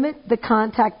limit the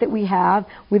contact that we have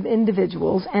with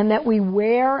individuals, and that we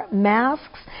wear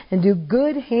masks and do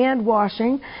good hand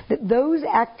washing, that those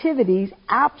activities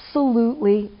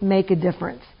absolutely make a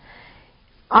difference.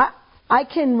 I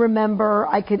can't remember,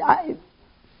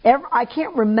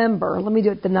 let me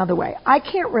do it another way. I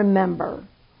can't remember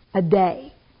a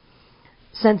day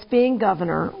since being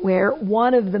governor where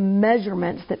one of the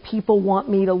measurements that people want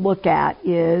me to look at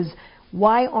is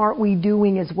why aren't we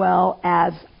doing as well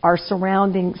as our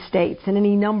surrounding states in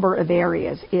any number of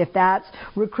areas, if that's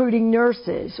recruiting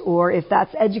nurses or if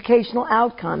that's educational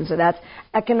outcomes or that's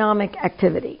economic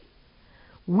activity.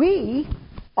 We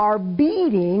are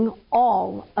beating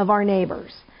all of our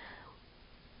neighbors.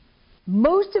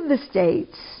 Most of the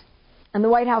states and the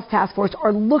White House Task Force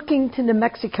are looking to New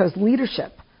Mexico's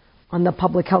leadership on the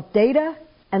public health data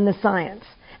and the science.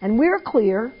 And we're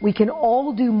clear we can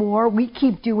all do more. We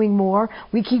keep doing more.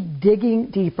 We keep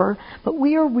digging deeper. But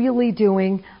we are really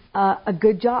doing a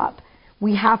good job.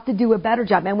 We have to do a better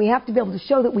job, and we have to be able to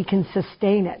show that we can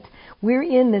sustain it. We're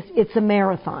in this. It's a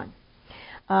marathon.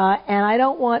 And I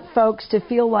don't want folks to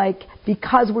feel like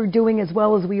because we're doing as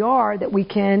well as we are that we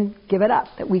can give it up,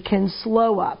 that we can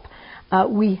slow up.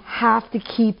 We have to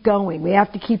keep going. We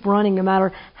have to keep running no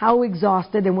matter how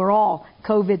exhausted, and we're all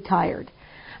COVID tired.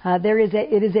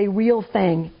 It is a real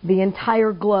thing. The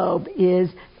entire globe is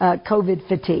COVID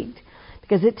fatigued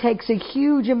because it takes a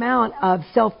huge amount of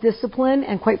self-discipline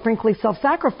and, quite frankly,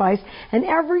 self-sacrifice. And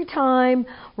every time,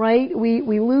 right,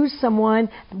 we lose someone,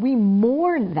 we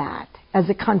mourn that as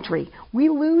a country. We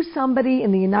lose somebody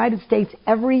in the United States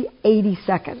every 80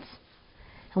 seconds.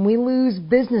 And we lose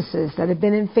businesses that have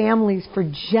been in families for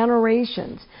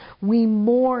generations. We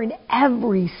mourn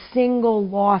every single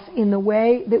loss in the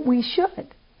way that we should.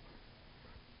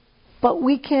 But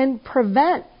we can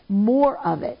prevent more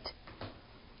of it.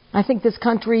 I think this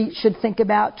country should think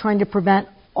about trying to prevent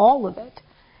all of it.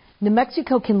 New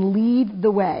Mexico can lead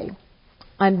the way.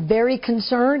 I'm very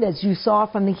concerned, as you saw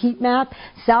from the heat map,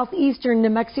 southeastern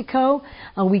New Mexico,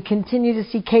 we continue to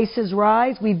see cases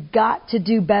rise. We've got to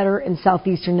do better in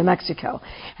southeastern New Mexico.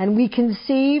 And we can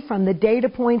see from the data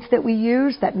points that we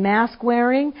use that mask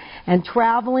wearing and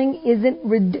traveling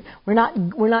we're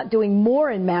not doing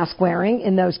more in mask wearing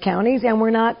in those counties, and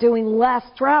we're not doing less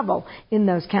travel in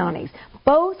those counties.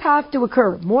 Both have to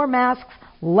occur. More masks,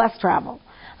 less travel.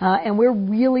 And we're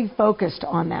really focused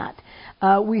on that.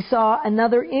 We saw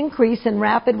another increase in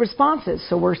rapid responses.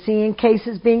 So we're seeing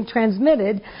cases being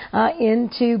transmitted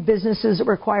into businesses that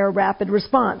require rapid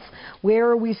response.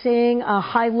 Where are we seeing a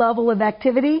high level of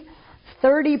activity?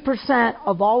 30%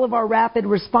 of all of our rapid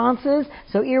responses,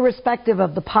 so irrespective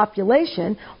of the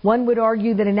population, one would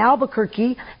argue that in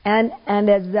Albuquerque, and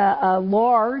as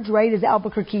large, right, as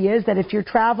Albuquerque is, that if you're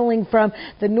traveling from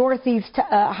the northeast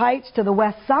Heights to the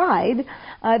west side,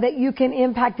 that you can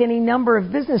impact any number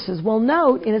of businesses. Well,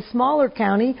 note, in a smaller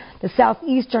county, the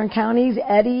southeastern counties,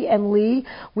 Eddy and Lee,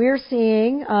 we're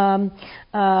seeing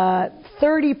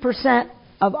 30%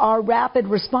 of our rapid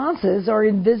responses are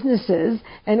in businesses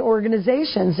and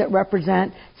organizations that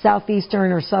represent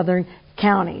southeastern or southern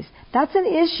counties. That's an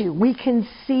issue. We can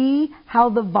see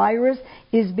how the virus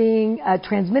is being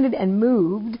transmitted and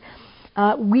moved.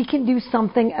 We can do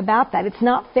something about that. It's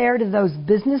not fair to those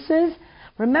businesses.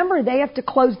 Remember, they have to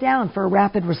close down for a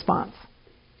rapid response.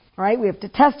 All right? We have to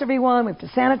test everyone. We have to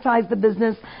sanitize the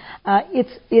business.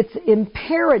 It's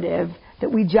imperative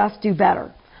that we just do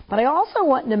better. But I also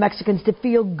want New Mexicans to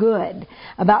feel good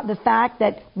about the fact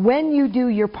that when you do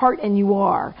your part, and you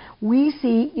are, we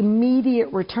see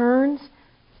immediate returns,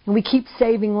 and we keep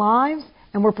saving lives,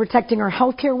 and we're protecting our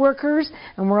healthcare workers,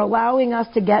 and we're allowing us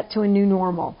to get to a new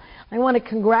normal. I want to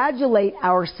congratulate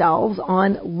ourselves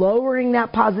on lowering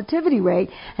that positivity rate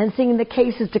and seeing the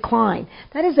cases decline.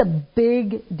 That is a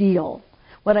big deal.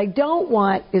 What I don't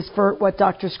want is for what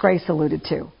Dr. Scrace alluded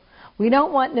to. We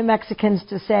don't want New Mexicans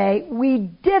to say, we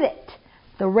did it.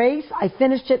 The race, I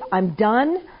finished it, I'm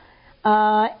done.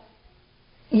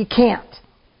 You can't.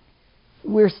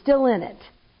 We're still in it.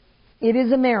 It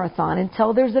is a marathon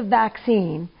until there's a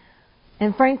vaccine.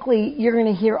 And frankly, you're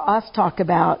going to hear us talk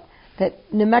about that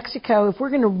New Mexico, if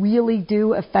we're going to really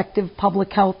do effective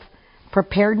public health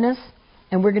preparedness,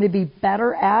 and we're going to be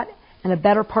better at and a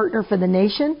better partner for the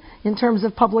nation in terms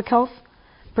of public health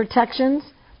protections,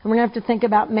 and we're going to have to think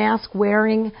about mask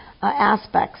wearing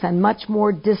aspects and much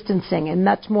more distancing and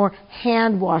much more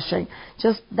hand washing.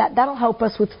 Just that'll help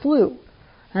us with flu.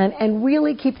 And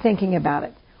really keep thinking about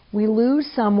it. We lose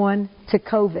someone to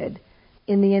COVID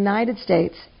in the United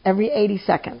States every 80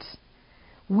 seconds.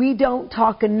 We don't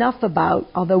talk enough about,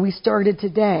 although we started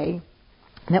today,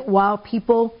 that while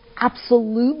people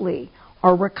absolutely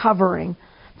are recovering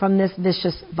from this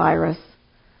vicious virus,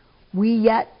 we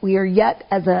are yet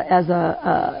as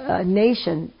a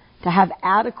nation to have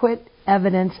adequate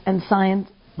evidence and science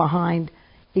behind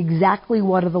exactly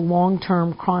what are the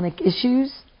long-term chronic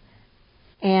issues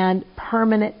and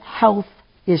permanent health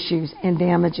issues and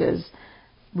damages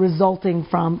resulting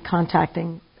from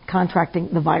contracting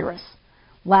the virus.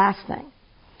 Last thing,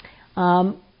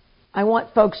 I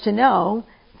want folks to know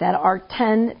that our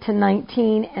 10 to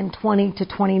 19 and 20 to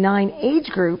 29 age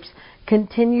groups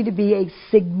continue to be a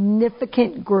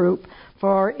significant group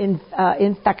for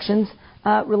infections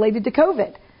related to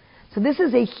COVID. So this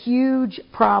is a huge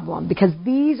problem because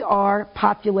these are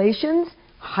populations,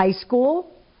 high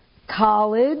school,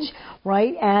 college,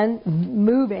 right, and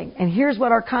moving. And here's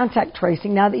what our contact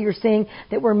tracing, now that you're seeing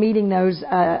that we're meeting those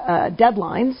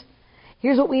deadlines,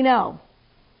 here's what we know.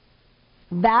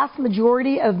 Vast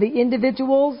majority of the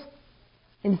individuals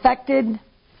infected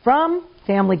from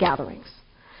family gatherings.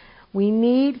 We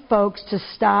need folks to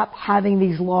stop having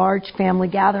these large family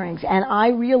gatherings. And I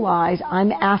realize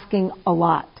I'm asking a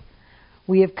lot.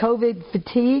 We have COVID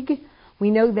fatigue.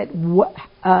 We know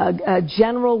that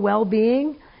general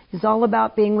well-being is all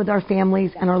about being with our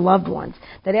families and our loved ones.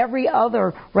 That every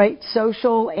other, right,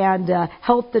 social and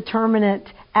health determinant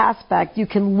aspect, you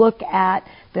can look at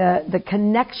the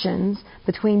connections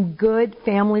between good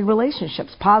family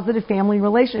relationships, positive family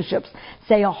relationships,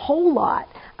 say a whole lot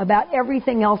about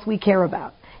everything else we care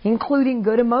about, including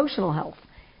good emotional health,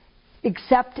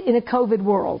 except in a COVID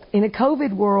world. In a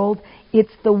COVID world,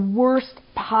 it's the worst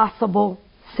possible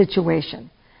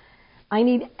situation. I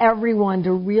need everyone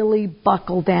to really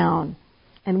buckle down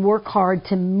and work hard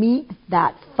to meet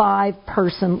that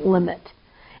 5-person limit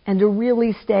and to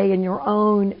really stay in your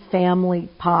own family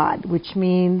pod, which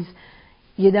means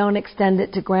you don't extend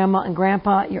it to grandma and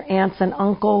grandpa, your aunts and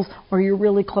uncles, or your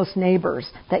really close neighbors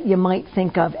that you might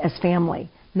think of as family.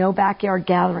 No backyard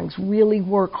gatherings. Really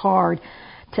work hard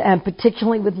to, and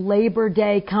particularly with Labor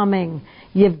Day coming,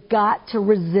 you've got to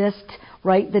resist,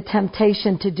 right, the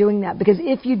temptation to doing that. Because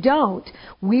if you don't,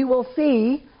 we will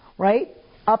see, right,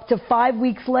 up to 5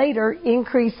 weeks later,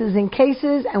 increases in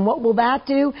cases. And what will that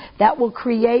do? That will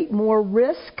create more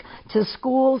risk to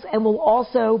schools and will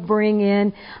also bring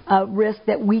in risk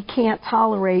that we can't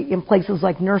tolerate in places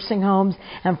like nursing homes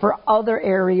and for other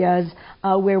areas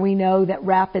where we know that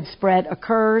rapid spread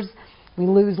occurs. We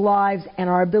lose lives, and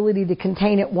our ability to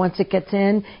contain it once it gets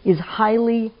in is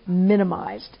highly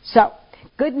minimized. So,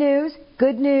 good news,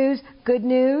 good news, good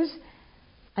news.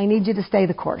 I need you to stay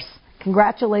the course.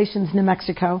 Congratulations, New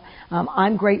Mexico.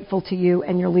 I'm grateful to you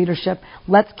and your leadership.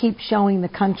 Let's keep showing the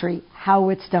country how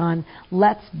it's done.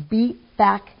 Let's beat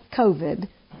back COVID.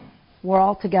 We're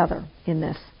all together in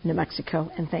this, New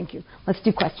Mexico, and thank you. Let's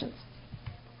do questions.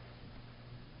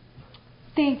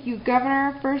 Thank you,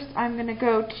 Governor. First, I'm going to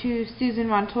go to Susan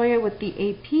Montoya with the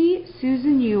AP.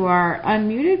 Susan, you are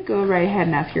unmuted. Go right ahead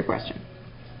and ask your question.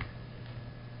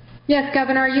 Yes,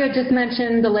 Governor, you had just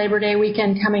mentioned the Labor Day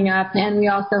weekend coming up, and we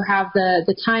also have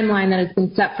the timeline that has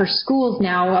been set for schools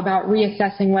now about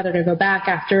reassessing whether to go back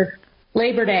after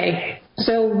Labor Day.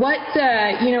 So what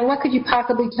could you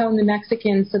possibly tell New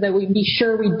Mexicans so that we be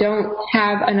sure we don't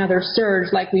have another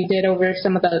surge like we did over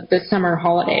some of the summer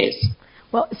holidays?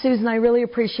 Well, Susan, I really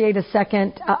appreciate a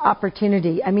second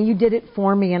opportunity. I mean, you did it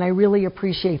for me, and I really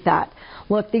appreciate that.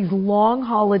 Look, these long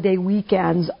holiday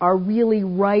weekends are really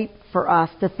ripe for us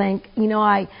to think,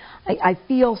 I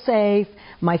feel safe.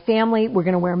 My family, we're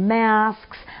going to wear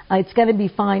masks. It's going to be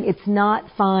fine. It's not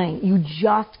fine. You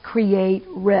just create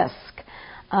risk.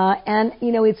 And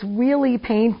it's really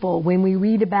painful when we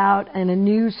read about in a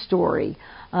news story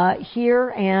here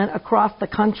and across the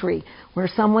country where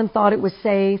someone thought it was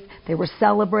safe, they were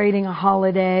celebrating a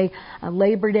holiday.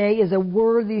 Labor Day is a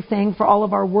worthy thing for all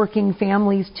of our working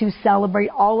families to celebrate,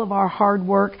 all of our hard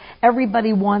work.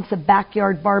 Everybody wants a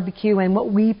backyard barbecue and what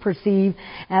we perceive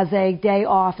as a day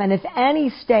off. And if any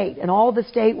state and all the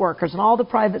state workers and all the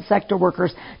private sector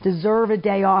workers deserve a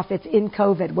day off, it's in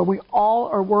COVID, where we all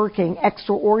are working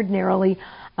extraordinarily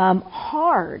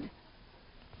hard.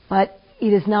 But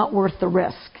it is not worth the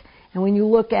risk. And when you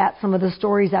look at some of the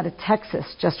stories out of Texas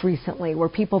just recently where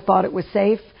people thought it was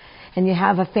safe and you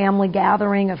have a family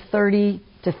gathering of 30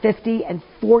 to 50 and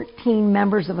 14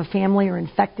 members of a family are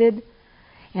infected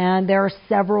and there are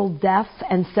several deaths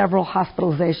and several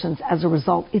hospitalizations as a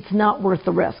result, it's not worth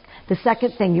the risk. The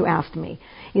second thing you asked me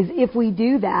is if we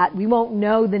do that, we won't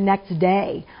know the next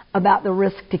day about the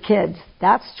risk to kids.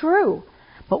 That's true.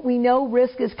 But we know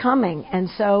risk is coming. And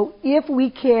so if we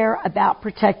care about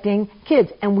protecting kids,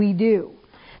 and we do,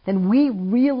 then we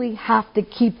really have to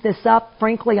keep this up.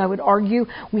 Frankly, I would argue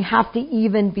we have to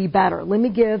even be better. Let me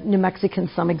give New Mexicans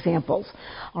some examples.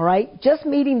 All right? Just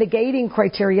meeting the gating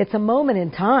criteria, it's a moment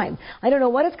in time. I don't know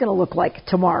what it's going to look like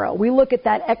tomorrow. We look at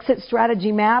that exit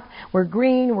strategy map. We're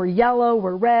green, we're yellow,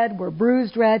 we're red, we're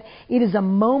bruised red. It is a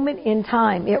moment in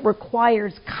time. It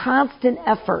requires constant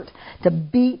effort to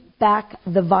beat back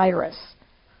the virus.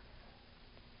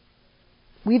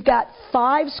 We've got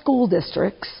 5 school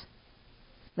districts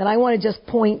that I want to just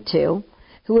point to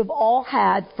who have all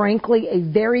had, frankly, a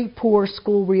very poor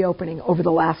school reopening over the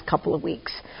last couple of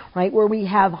weeks, right, where we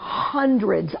have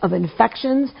hundreds of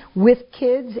infections with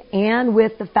kids and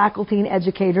with the faculty and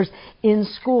educators in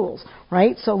schools,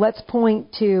 right? So let's point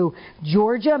to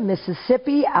Georgia,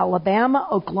 Mississippi, Alabama,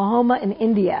 Oklahoma, and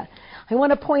India. I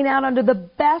want to point out under the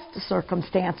best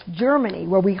circumstance, Germany,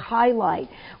 where we highlight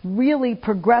really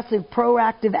progressive,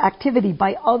 proactive activity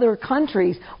by other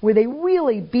countries where they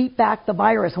really beat back the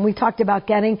virus. And we talked about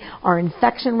getting our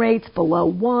infection rates below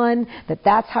 1,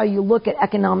 that's how you look at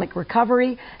economic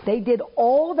recovery. They did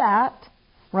all that,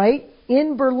 right?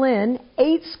 In Berlin,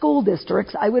 8 school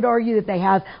districts, I would argue that they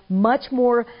have much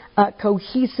more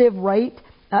cohesive, right,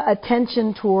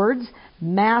 attention towards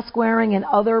mask wearing and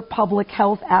other public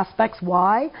health aspects.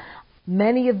 Why?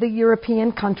 Many of the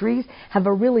European countries have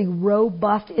a really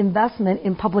robust investment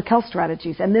in public health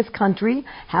strategies. And this country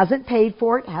hasn't paid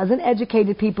for it, hasn't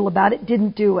educated people about it,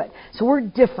 didn't do it. So we're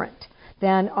different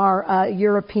than our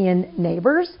European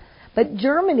neighbors. But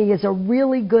Germany is a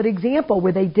really good example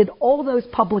where they did all those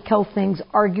public health things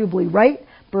arguably right.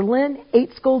 Berlin,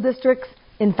 8 school districts,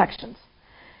 infections.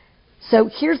 So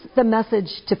here's the message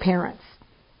to parents.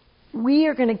 We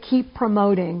are going to keep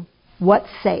promoting what's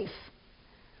safe.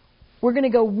 We're going to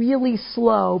go really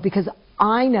slow because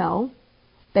I know,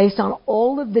 based on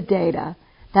all of the data,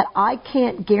 that I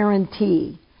can't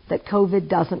guarantee that COVID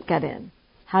doesn't get in.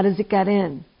 How does it get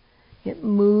in? It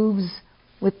moves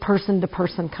with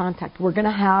person-to-person contact. We're going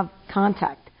to have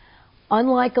contact.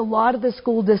 Unlike a lot of the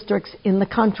school districts in the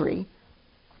country,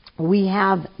 we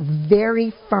have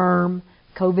very firm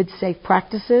COVID-safe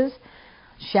practices.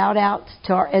 Shout out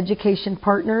to our education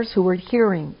partners who are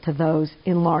adhering to those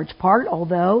in large part,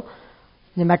 although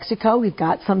New Mexico, we've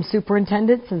got some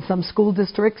superintendents and some school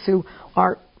districts who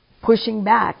are pushing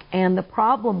back. And the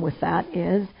problem with that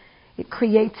is it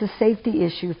creates a safety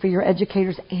issue for your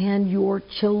educators and your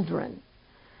children.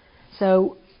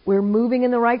 So we're moving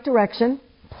in the right direction.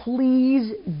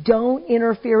 Please don't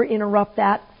interrupt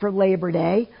that for Labor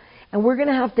Day. And we're going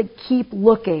to have to keep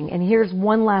looking. And here's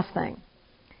one last thing.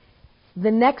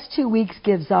 The next 2 weeks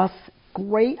gives us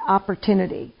great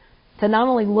opportunity to not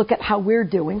only look at how we're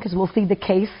doing, because we'll see the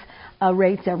case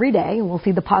rates every day, and we'll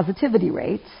see the positivity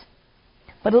rates,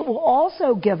 but it will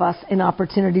also give us an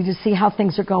opportunity to see how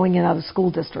things are going in other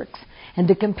school districts and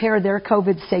to compare their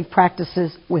COVID-safe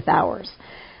practices with ours.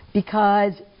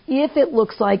 Because if it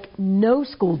looks like no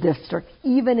school district,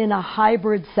 even in a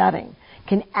hybrid setting,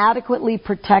 can adequately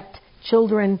protect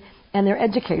children and their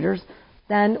educators,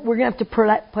 then we're going to have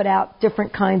to put out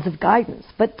different kinds of guidance.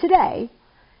 But today,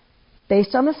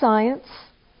 based on the science,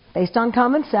 based on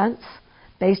common sense,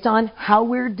 based on how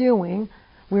we're doing,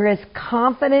 we're as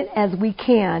confident as we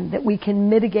can that we can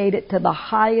mitigate it to the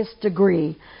highest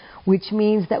degree, which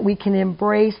means that we can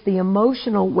embrace the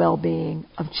emotional well-being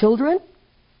of children,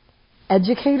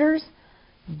 educators,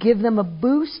 give them a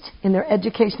boost in their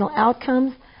educational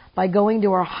outcomes by going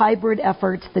to our hybrid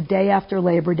efforts the day after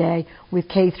Labor Day with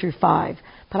K through 5.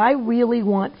 But I really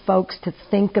want folks to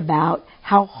think about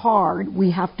how hard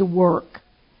we have to work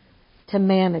to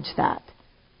manage that.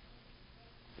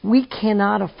 We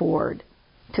cannot afford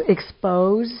to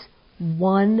expose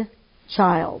one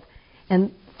child.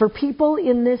 And for people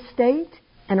in this state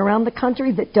and around the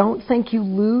country that don't think you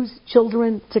lose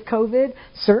children to COVID,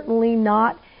 certainly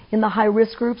not in the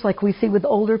high-risk groups like we see with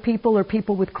older people or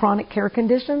people with chronic care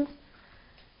conditions.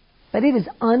 But it is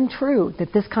untrue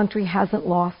that this country hasn't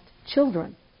lost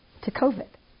children to COVID.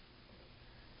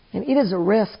 And it is a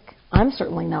risk I'm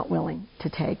certainly not willing to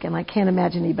take, and I can't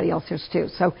imagine anybody else here too.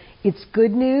 So it's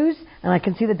good news, and I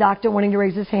can see the doctor wanting to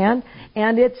raise his hand,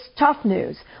 and it's tough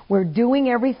news. We're doing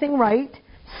everything right.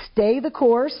 Stay the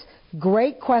course.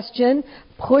 Great question.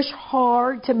 Push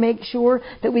hard to make sure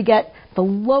that we get the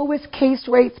lowest case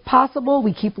rates possible.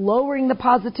 We keep lowering the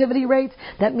positivity rates.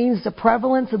 That means the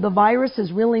prevalence of the virus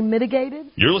is really mitigated.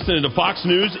 You're listening to Fox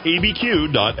News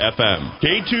ABQ.FM,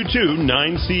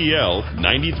 K229CL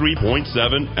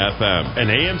 93.7 FM, and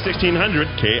AM 1600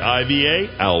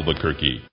 KIVA Albuquerque.